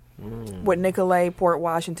 With Nicolay, Port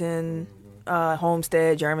Washington,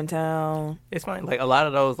 Homestead, Germantown. It's funny, like a lot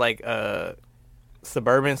of those like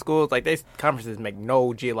suburban schools, like these conferences make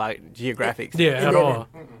no geographic. Yeah, It at didn't. all.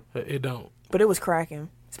 It don't. But it was cracking,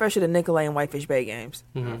 especially the Nicolay and Whitefish Bay games.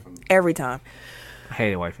 Every time. I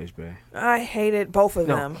hated Whitefish Bay. I hated both of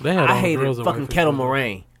them. They had all I the hated girls at fucking Whitefish Kettle Bay.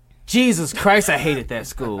 Moraine. Jesus Christ, I hated that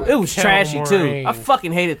school. It was Kettle trashy too. Moraine. I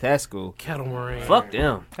fucking hated that school. Kettle Moraine. Fuck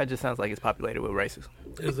them. That just sounds like it's populated with racists.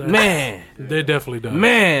 Exactly. Man. They definitely do.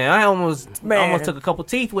 Man, I almost Man. took a couple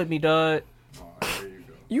teeth with me, dog.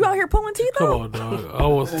 You out here pulling teeth Come though? on, dog. I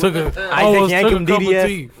almost took a, Isaac almost took a Yankum couple DDS.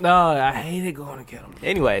 teeth. No, I hated going to Kettle.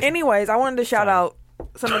 Anyways, Anyways, I wanted to shout out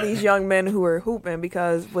some of these young men who are hooping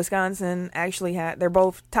because Wisconsin actually they're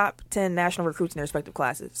both top 10 national recruits in their respective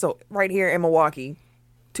classes. So right here in Milwaukee,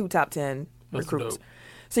 2 top 10 recruits. dope.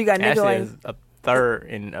 So you got Nikolai. Ashley is a third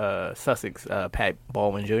in Sussex, Pat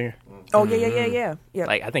Baldwin Jr. Oh, yeah.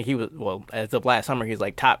 Like, I think he was, well, as of last summer, he was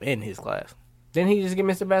like top in his class. Didn't he just get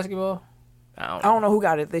Mr. Basketball? I I don't know who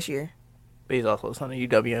got it this year. But he's also son of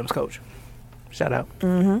UWM's coach. Shout out.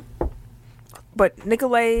 But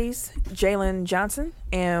Nicolay's Jalen Johnson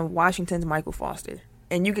and Washington's Michael Foster.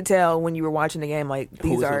 And you could tell when you were watching the game, like,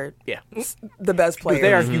 these are the best players.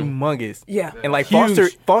 They are humongous. Yeah. And, like,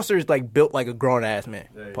 Huge. Foster's, like, built like a grown-ass man.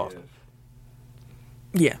 Pause.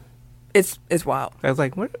 Yeah. It's wild. I was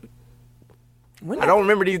like, what? When I don't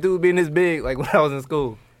remember these dudes being this big, like, when I was in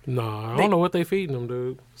school. Nah, I don't know what they feeding them,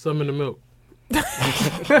 dude. Something in the milk.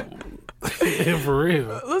 Yeah, for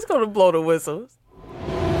real. Let's go to blow the whistles.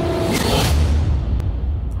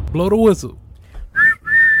 Blow the whistle.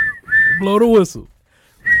 Blow the whistle.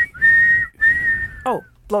 Oh,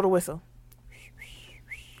 blow the whistle.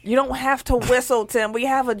 You don't have to whistle, Tim. We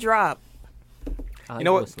have a drop. You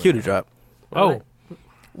know what? Cue the drop. Oh.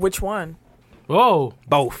 Which one? Oh.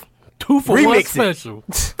 Both. 2 for Remix 1 it. special.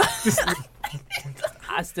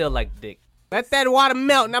 I still like dick. Let that water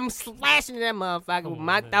melt, and I'm slashing that motherfucker with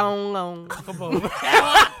my thong on. Come on.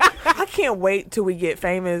 I can't wait till we get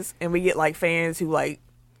famous and we get, like, fans who, like,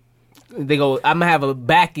 They go, I'm gonna have a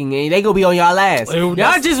backing, and they gonna be on y'all ass. Y'all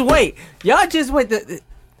just wait. Y'all just wait.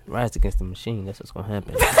 Rise Against the Machine. That's what's gonna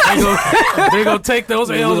happen. They gonna take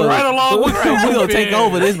those L's right along with you. We gonna take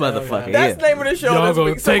over this motherfucker. That's the name of the show Y'all this gonna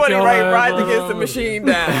week. take Somebody your write ass Rise on. Against the Machine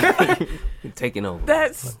down. Taking over.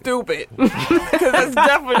 That's stupid. Because that's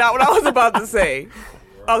definitely not what I was about to say.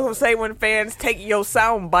 I was going to say when fans take your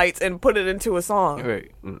sound bites and put it into a song.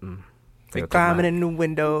 Right. They climbing in the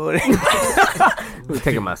window. Who's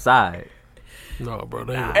taking my side? No, bro.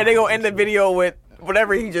 And they going to end the video with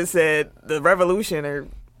whatever he just said, the revolution or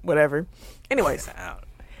whatever. Anyways.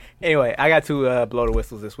 Anyway, I got 2 blow the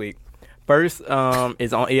whistles this week. First is on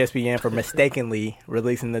ESPN for mistakenly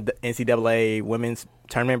releasing the NCAA women's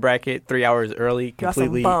tournament bracket 3 hours early, Got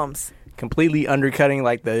some bums. completely undercutting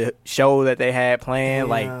like the show that they had planned.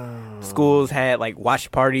 Like schools had like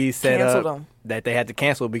watch parties set Canceled up them. that they had to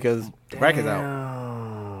cancel because the bracket's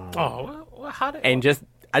out. Oh, well, how did? And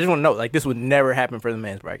I just want to know, like, this would never happen for the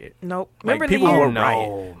men's bracket. Nope. Like, Remember people the year? were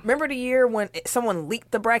rioting. Remember the year when someone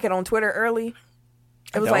leaked the bracket on Twitter early?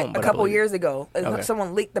 It was don't, like a but I couple believe it. years ago. Okay.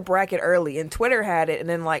 Someone leaked the bracket early, and Twitter had it, and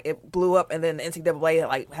then like it blew up, and then the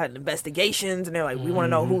NCAA had investigations, and they're like, "We want to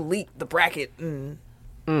know who leaked the bracket," and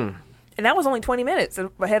that was only 20 minutes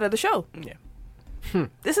ahead of the show. Yeah.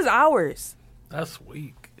 This is ours. That's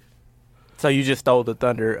weak. So you just stole the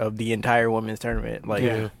thunder of the entire women's tournament. Like,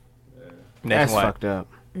 Yeah. That's nationwide. fucked up.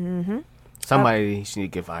 Somebody should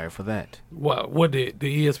get fired for that. What did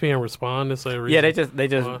the ESPN respond and say? Yeah, they just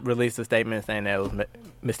What? released a statement saying that it was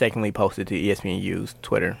mistakenly posted to ESPNU's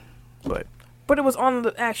Twitter, but But it was on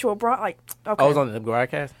the actual okay. it was on the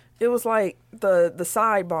broadcast. It was like the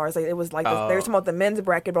sidebars. Like it was like they were Oh. talking about the men's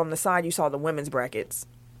bracket, but on the side you saw the women's brackets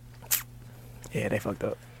Yeah, they fucked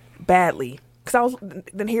up. badly. Cause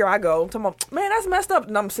then here I go talking about, man, that's messed up,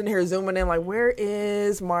 and I'm sitting here zooming in like, where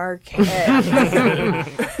is Marquette?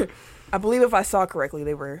 I believe if I saw correctly,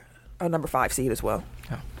 they were a number 5 seed as well.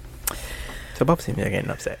 So both teams are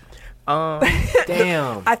getting upset.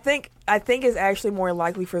 Damn. I think it's actually more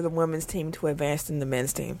likely for the women's team to advance than the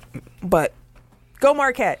men's team. But go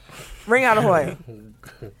Marquette, ring out Ahoy.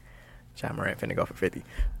 John Morant finna go for 50.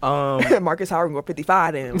 Marcus Howard go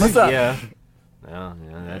 55. Then what's up? Yeah. Yeah,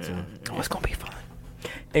 that's it. Oh, it's gonna be fun.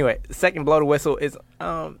 Anyway, second blow the whistle is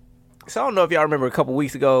so I don't know if y'all remember a couple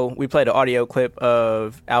weeks ago we played an audio clip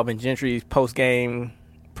of Alvin Gentry's post game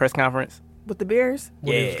press conference With the Bears?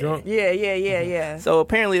 When he was drunk? Yeah. So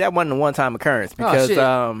apparently that wasn't a one time occurrence because shit.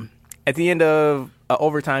 at the end of an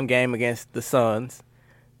overtime game against the Suns,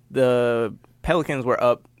 the Pelicans were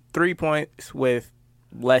up 3 points with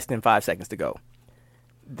less than 5 seconds to go.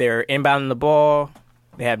 They're inbounding the ball.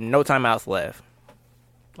 They have no timeouts left.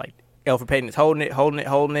 Like, Elfrid Payton is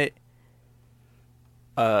holding it.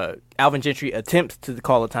 Alvin Gentry attempts to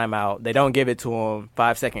call a timeout. They don't give it to him.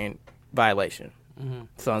 5-second violation.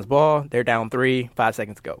 Suns ball. They're down 3. 5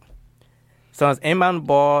 seconds to go. Suns inbound the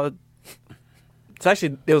ball. So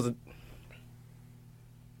actually, there was a...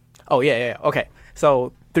 Oh, yeah. Okay.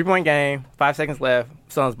 So, 3-point game. 5 seconds left.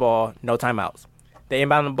 Suns ball. No timeouts. They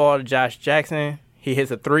inbound the ball to Josh Jackson. He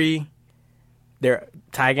hits a 3. They're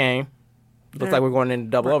tie game. Looks like we're going into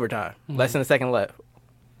double overtime. Less than a second left.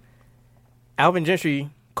 Alvin Gentry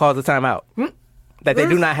calls a timeout that they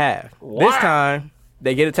do not have. This time,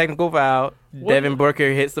 They get a technical foul. Devin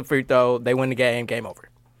Booker hits the free throw. They win the game. Game over.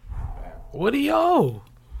 What do you owe?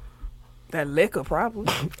 That liquor,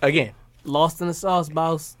 probably. Again, Lost in the sauce,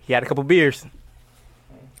 boss. he had a couple beers.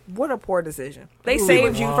 What a poor decision. They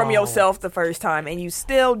saved you from yourself the first time, and you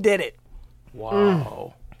still did it.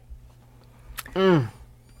 Wow.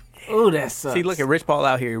 Ooh, that sucks. See, look at Rich Paul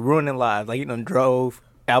out here ruining lives. Like, he done drove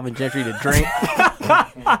Alvin Gentry to drink.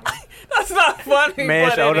 That's not funny.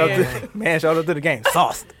 Man showed up to the game.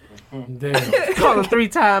 Sauced. Damn. Calling 3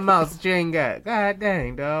 timeouts that you ain't got. God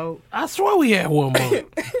dang, dog. I swear we had one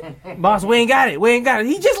more. Boss, we ain't got it.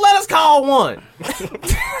 He just let us call one.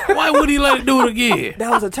 Why would he let it do it again? That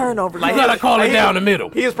was a turnover. You gotta call it down the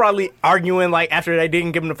middle. He was probably arguing, like, after they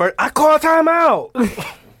didn't give him the first. I call timeout.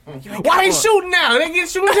 Why they shooting now? They get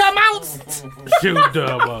shooting timeouts? Shoot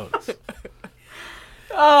timeouts.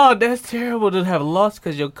 Oh, that's terrible to have lost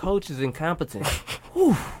because your coach is incompetent.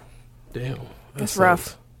 Whew. Damn. That's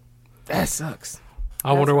rough. That sucks.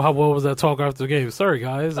 I wonder what was that talk after the game. Sorry,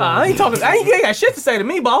 guys. I ain't talking. I ain't got shit to say to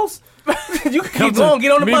me, boss. You can keep going.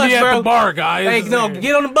 Get on the meet bus, me at bro. the bar, guys. Hey, no,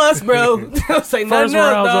 get on the bus, bro. Don't say First nothing else,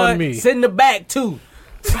 round's dog. on me. Sit in the back too.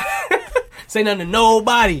 Say nothing to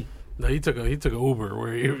nobody. No, he took a Uber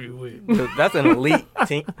where he went. That's an elite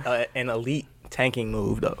tanking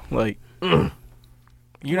move, though. Like,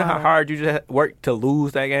 you know how hard you just worked to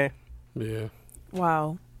lose that game? Yeah.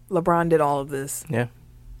 Wow. LeBron did all of this. Yeah.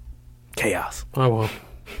 Chaos. Oh, well.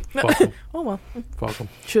 Fuck him. Oh, well. Fuck him.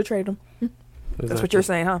 Should trade him. That's what you're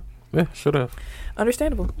saying, huh? Yeah, should have.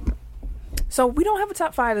 Understandable. So we don't have a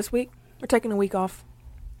top 5 this week. We're taking a week off.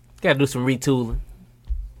 Got to do some retooling,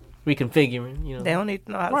 reconfiguring. You know, They don't need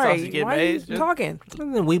to know how the Right. sausage get Why are made. you talking?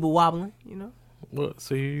 and then weeble wobbling. You know, Well,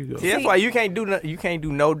 see, here you go. See, that's why you can't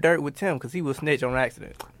do no dirt with Tim, because he will snitch on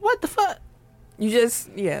accident. what the fuck? You just,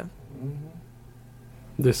 yeah.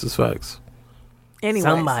 This is facts. Anyways,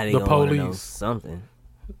 Somebody The gonna wanna know police. something.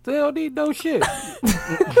 They don't need no shit.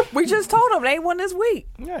 we just told them they won this week.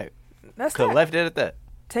 Right. That's Could have that. left it at that.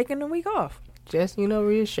 Taking the week off. Just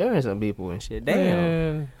reassuring some people and shit. Damn,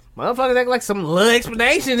 Man. motherfuckers act like some little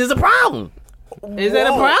explanation is a problem. Is that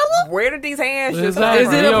a problem? Where did these hands just Exactly.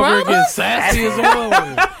 Is it He a over here problem? getting sassy as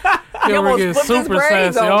well. He over almost here getting flipped his super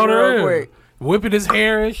braids sassy. over All real there quick. whipping his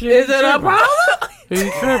hair and shit. Is it a problem? He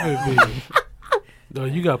tripping, baby. No,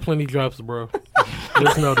 you got plenty drops, bro.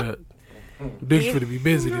 Just know that. Dude's finna be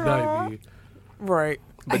busy tonight, B. Right.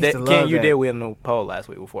 But used to Ken, love you that. did win the poll last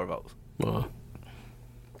week with 4 votes. Bow,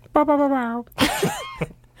 bow, bow, bow.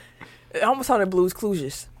 It almost sounded Blues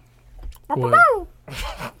Clues. What?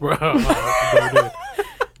 Bro,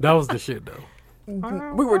 that was the shit, though.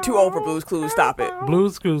 We were too old for Blues Clues. Stop it.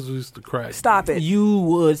 Blues Clues used to crack. Stop it. You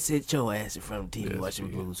would sit your ass in front of TV Yes, watching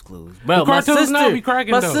yeah. Blues Clues. Bro, The cartoons now be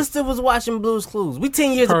cracking, my though. sister was watching Blues Clues. We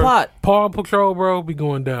 10 years apart. Paw Patrol, bro, be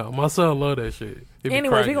going down. My son love that shit. It be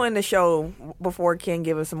Anyways, we're cracking. going to end the show before Ken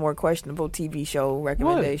give us some more questionable TV show What?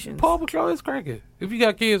 recommendations. Paw Patrol is cracking. If you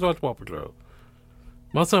got kids, watch Paw Patrol.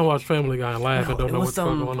 My son watched Family Guy and laugh and don't It know was what the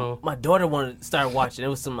fuck going on. my daughter wanted to start watching. It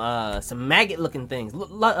was some maggot looking things,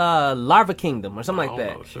 Larva Kingdom or something like I that.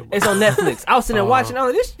 don't know, shit, It's on Netflix. I was sitting there watching.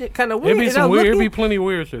 Oh, this shit kind of weird. It be And I some was weird. It looking, be plenty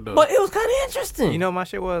weird shit though. but it was kind of interesting. You know what my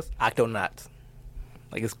shit was? Octonauts.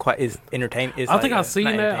 Like, it's entertaining. It's I think like, I've seen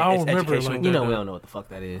not that. I don't entertaining, it's remember it educational. like you know that. we don't know what the fuck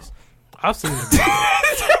that is. I've seen it.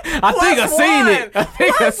 I think I seen it. I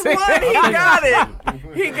think I seen What? He it. got it.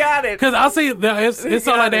 He got it. Cause I see that it's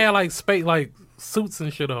all like they had like space like suits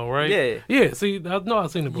and shit on, right? Yeah. Yeah. See, I know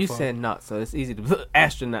I've seen it before. You said not, so it's easy to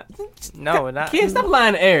astronaut. No, not. Kids, stop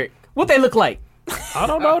lying to Eric. What they look like? I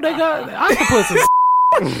don't know. They got octopuses.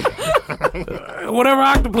 Whatever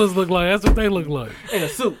octopus look like, that's what they look like. In a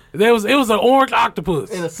suit. It was an orange octopus.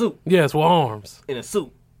 In a suit. Yes, with arms. In a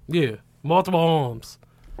suit. Yeah, multiple arms.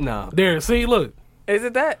 No. There, see, look. Is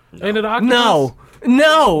it that? Ain't it an octopus? No.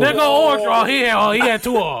 No. There go orange. Oh, he had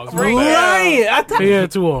 2 arms. Lying. He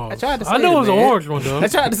had 2 arms. I tried to say I knew it was it, an man. orange one though. I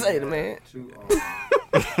tried to say it, man.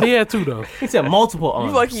 He had 2 though. He said multiple arms.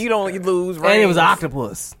 You lucky you don't lose, right? And it was an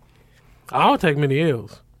octopus. I don't take many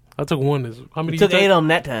L's. I took 1 this. How many? You took you 8 take? of them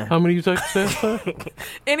that time. How many you took? Steph?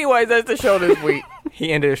 Anyways, that's the show this week.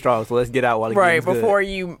 He ended it strong, so let's get out while he Right, gets good. before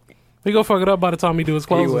you... He gonna fuck it up by the time he do his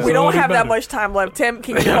closing. will. so We don't it'll be have that better. much time left. Tim,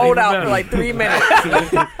 can you hold out for like 3 minutes?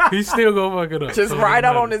 He's still gonna fuck it up. Just so it ride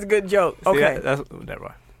don't out on matter. this good joke. See, Okay. that's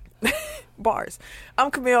never mind. Bars. I'm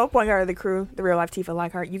Camille, point guard of the crew, the real life Tifa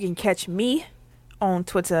Leichhardt. You can catch me on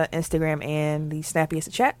Twitter, Instagram, and the snappiest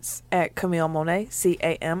of chats at Camille Monet,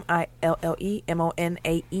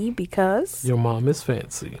 CamilleMonae, because... Your mom is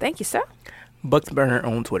fancy. Thank you, sir. Bucks Burner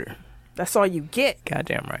on Twitter. That's all you get.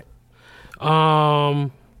 Goddamn right.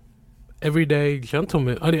 Everyday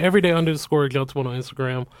Gentleman. Everyday _ Gentleman on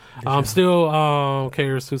Instagram. I'm still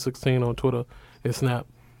KRS216 on Twitter and Snap,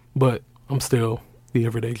 but I'm still the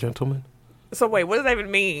Everyday Gentleman. So wait, what does that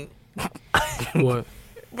even mean? What?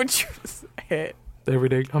 What you said?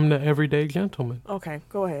 I'm the Everyday Gentleman. Okay,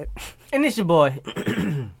 go ahead. And it's your boy.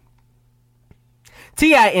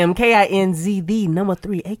 TIMKINZ, the number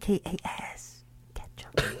 3, a.k.a. Ass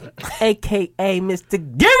Ketchup. a.k.a.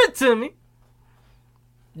 Mr. Give It To Me.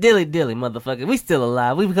 Dilly, motherfucker. We still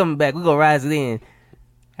alive. We coming back. We gonna rise it in.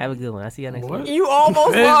 Have a good one. I'll see y'all next week. You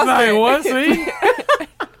almost lost it. What? See?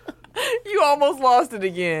 You almost lost it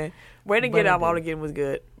again. Way to get out out again was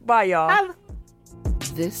good. Bye, y'all.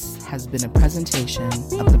 This has been a presentation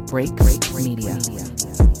of the Break Media.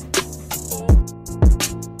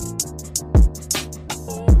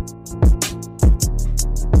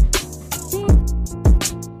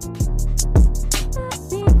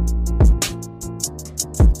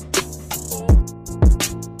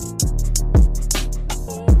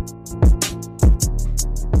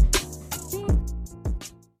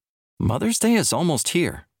 Mother's Day is almost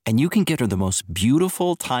here, and you can get her the most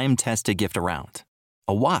beautiful time-tested gift around.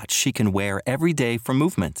 A watch she can wear every day from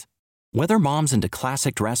Movement. Whether mom's into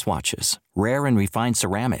classic dress watches, rare and refined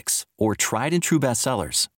ceramics, or tried-and-true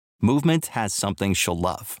bestsellers, Movement has something she'll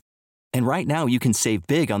love. And right now, you can save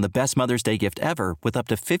big on the best Mother's Day gift ever with up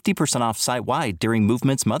to 50% off site-wide during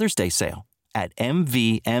Movement's Mother's Day sale at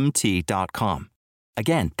MVMT.com.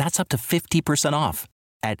 Again, that's up to 50% off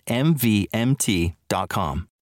at MVMT.com.